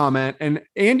karma comment. And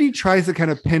Andy tries to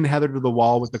kind of pin Heather to the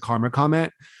wall with the karma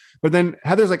comment. But then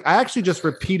Heather's like, I actually just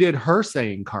repeated her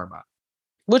saying karma.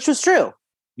 Which was true.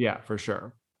 Yeah, for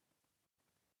sure.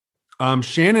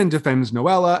 Shannon defends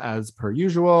Noella as per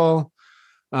usual.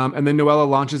 And then Noella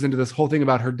launches into this whole thing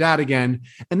about her dad again.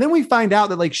 And then we find out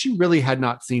that like she really had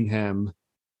not seen him.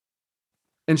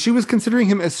 And she was considering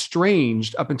him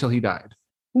estranged up until he died.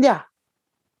 Yeah.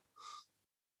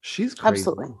 She's crazy.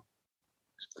 Absolutely.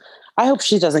 I hope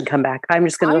she doesn't come back. I'm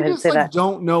just going to go ahead and say that. I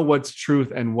don't know what's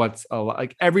truth and what's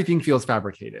like everything feels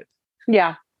fabricated.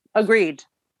 Yeah. Agreed.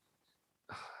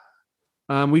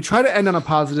 We try to end on a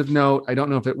positive note. I don't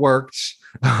know if it worked.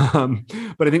 But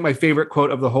I think my favorite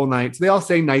quote of the whole night, so they all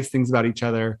say nice things about each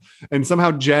other. And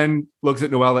somehow Jen looks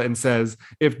at Noella and says,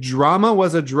 if drama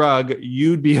was a drug,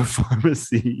 you'd be a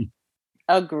pharmacy.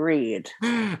 Agreed.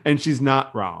 And she's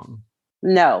not wrong.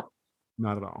 No.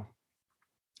 Not at all.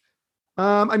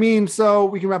 I mean, so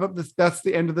we can wrap up this. That's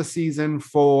the end of the season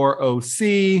for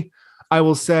OC. I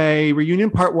will say Reunion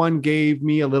Part 1 gave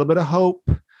me a little bit of hope.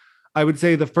 I would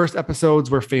say the first episodes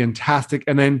were fantastic.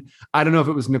 And then I don't know if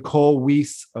it was Nicole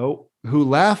Weiss who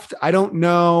left. I don't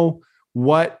know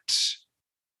what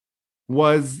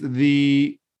was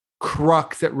the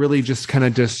crux that really just kind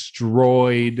of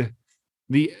destroyed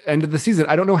the end of the season.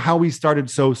 I don't know how we started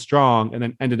so strong and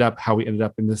then ended up how we ended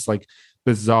up in this like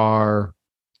bizarre,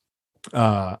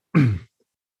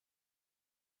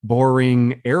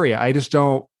 boring area. I just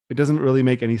don't, it doesn't really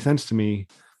make any sense to me.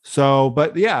 So,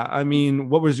 but yeah, I mean,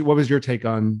 what was your take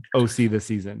on OC this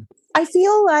season? I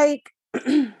feel like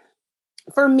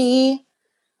for me,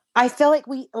 I feel like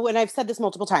when I've said this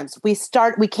multiple times,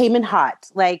 we came in hot.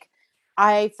 Like,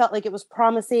 I felt like it was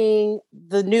promising,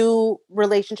 the new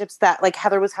relationships that like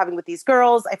Heather was having with these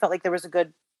girls. I felt like there was a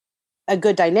good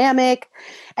dynamic.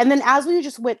 And then as we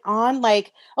just went on,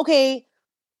 like, okay,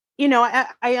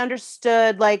 I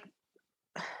understood, like,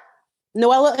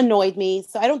 Noella annoyed me,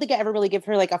 so I don't think I ever really give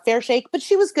her like a fair shake, but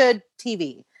she was good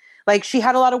TV. Like she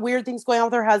had a lot of weird things going on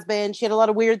with her husband. She had a lot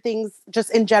of weird things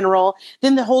just in general.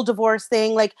 Then the whole divorce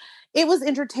thing, like it was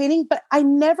entertaining, but I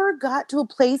never got to a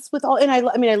place with all, and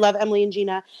I mean, I love Emily and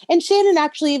Gina and Shannon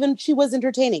actually, even she was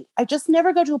entertaining. I just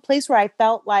never got to a place where I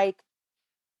felt like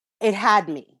it had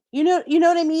me, you know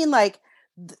what I mean? Like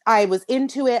I was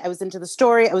into it. I was into the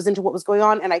story. I was into what was going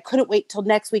on, and I couldn't wait till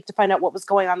next week to find out what was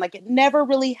going on. Like it never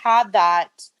really had that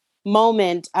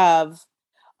moment of,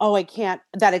 oh, I can't,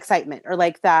 that excitement or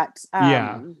like that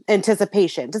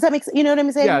anticipation. Does that make sense? You know what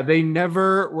I'm saying? Yeah, they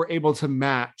never were able to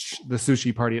match the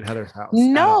sushi party at Heather's house.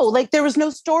 No, like there was no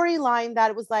storyline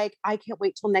that it was like, I can't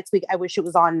wait till next week. I wish it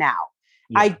was on now.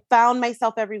 Yeah. I found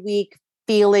myself every week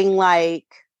feeling like,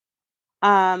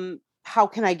 how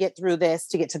can I get through this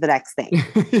to get to the next thing?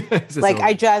 Like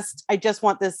I just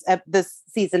want this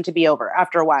season to be over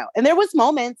after a while. And there was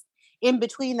moments in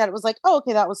between that it was like, oh,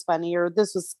 okay, that was funny, or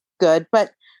this was good. But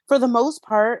for the most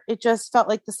part, it just felt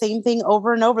like the same thing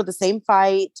over and over, the same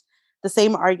fight, the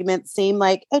same argument, same,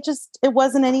 like, it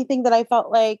wasn't anything that I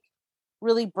felt like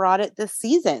really brought it this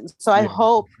season. So I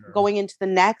hope going into the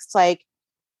next, like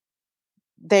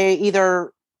they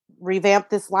either revamp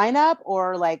this lineup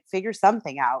or like figure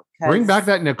something out. Bring back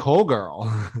that Nicole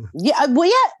girl. Yeah. Well,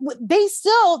 yeah, they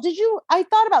still, I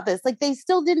thought about this. Like they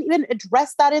still didn't even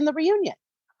address that in the reunion.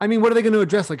 I mean, what are they going to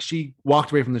address? Like she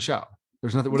walked away from the show.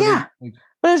 There's nothing. What are they, like,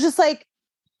 but it was just like,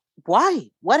 why?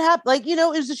 What happened? Like, it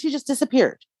was just, she just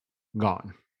disappeared.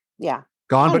 Gone. Yeah.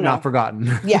 Gone, but not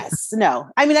forgotten. Yes. No.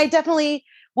 I mean, I definitely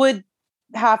would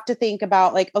have to think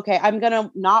about like, okay, I'm going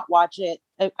to not watch it.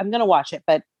 I'm going to watch it,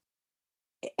 but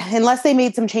unless they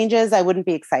made some changes, I wouldn't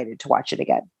be excited to watch it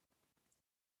again.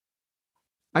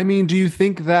 I mean, do you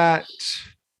think that?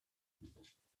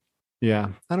 Yeah,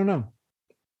 I don't know.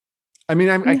 I mean,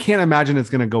 I can't imagine it's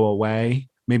going to go away.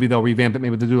 Maybe they'll revamp it.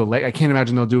 Maybe they'll do I can't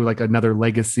imagine they'll do like another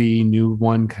legacy, new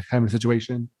one kind of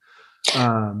situation.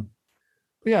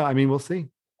 Yeah, I mean, we'll see.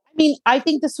 I mean, I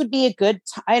think this would be a good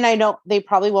time, and I know they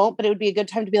probably won't, but it would be a good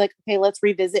time to be like, okay, let's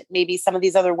revisit maybe some of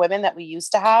these other women that we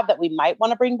used to have that we might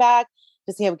want to bring back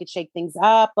to see how we could shake things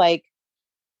up. Like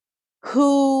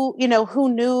who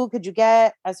knew could you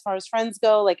get as far as friends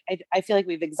go? Like, I feel like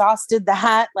we've exhausted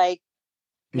that. Like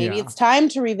maybe it's time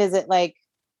to revisit like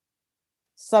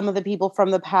some of the people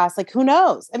from the past. Like, who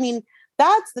knows? I mean,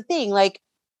 that's the thing. Like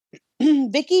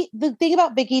Vicky, the thing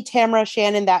about Vicky, Tamara,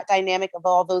 Shannon, that dynamic of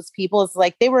all those people is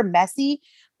like, they were messy,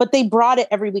 but they brought it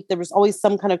every week. There was always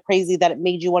some kind of crazy that it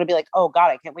made you want to be like, oh God,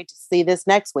 I can't wait to see this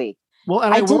next week. Well,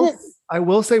 and I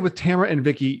will say with Tamara and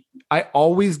Vicky, I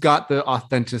always got the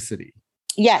authenticity.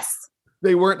 Yes.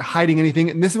 They weren't hiding anything.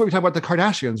 And this is what we talk about the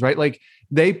Kardashians, right? Like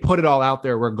they put it all out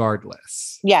there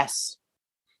regardless. Yes.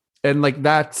 And like,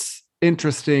 that's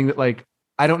interesting that like,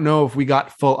 I don't know if we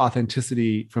got full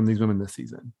authenticity from these women this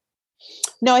season.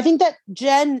 No, I think that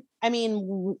Jen, I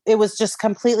mean, it was just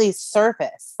completely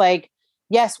surface. Like,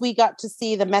 yes, we got to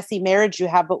see the messy marriage you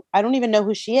have, but I don't even know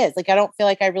who she is. Like, I don't feel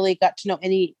like I really got to know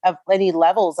any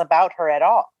levels about her at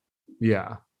all.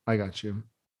 Yeah, I got you.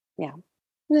 Yeah.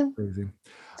 Crazy.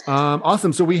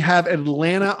 Awesome. So we have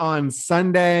Atlanta on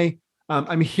Sunday.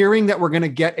 I'm hearing that we're going to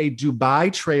get a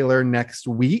Dubai trailer next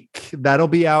week. That'll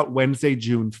be out Wednesday,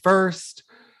 June 1st.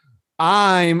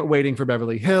 I'm waiting for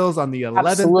Beverly Hills on the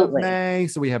 11th of May.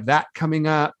 So we have that coming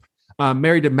up.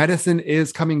 Married to Medicine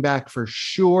is coming back for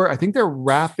sure. I think they're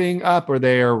wrapping up or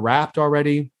they are wrapped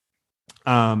already.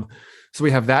 So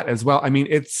we have that as well. I mean,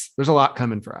 there's a lot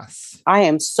coming for us. I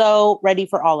am so ready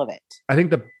for all of it. I think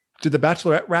did the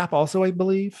Bachelorette wrap also, I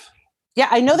believe? Yeah,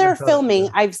 I know they're filming.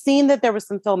 I've seen that there was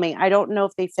some filming. I don't know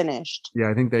if they finished. Yeah,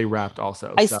 I think they wrapped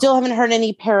also. I still haven't heard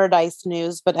any Paradise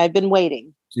news, but I've been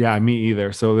waiting. Yeah, me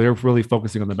either. So they're really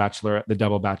focusing on the Bachelorette, the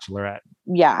double Bachelorette.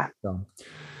 Yeah. So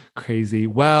crazy.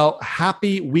 Well,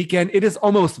 happy weekend. It is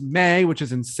almost May, which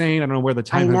is insane. I don't know where the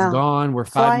time has gone. We're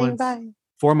 5 months. By.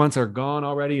 4 months are gone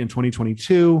already in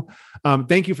 2022.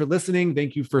 Thank you for listening.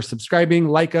 Thank you for subscribing.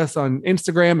 Like us on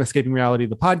Instagram, Escaping Reality,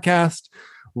 the podcast.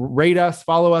 Rate us,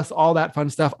 follow us, all that fun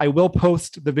stuff. I will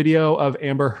post the video of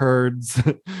Amber Heard's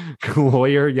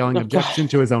lawyer yelling objection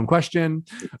to his own question.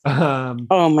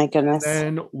 Oh my goodness.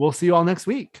 And we'll see you all next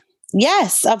week.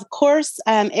 Yes, of course.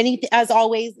 Anything, as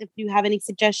always, if you have any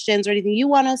suggestions or anything you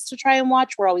want us to try and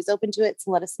watch, we're always open to it.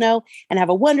 So let us know and have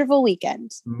a wonderful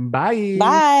weekend. Bye.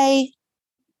 Bye.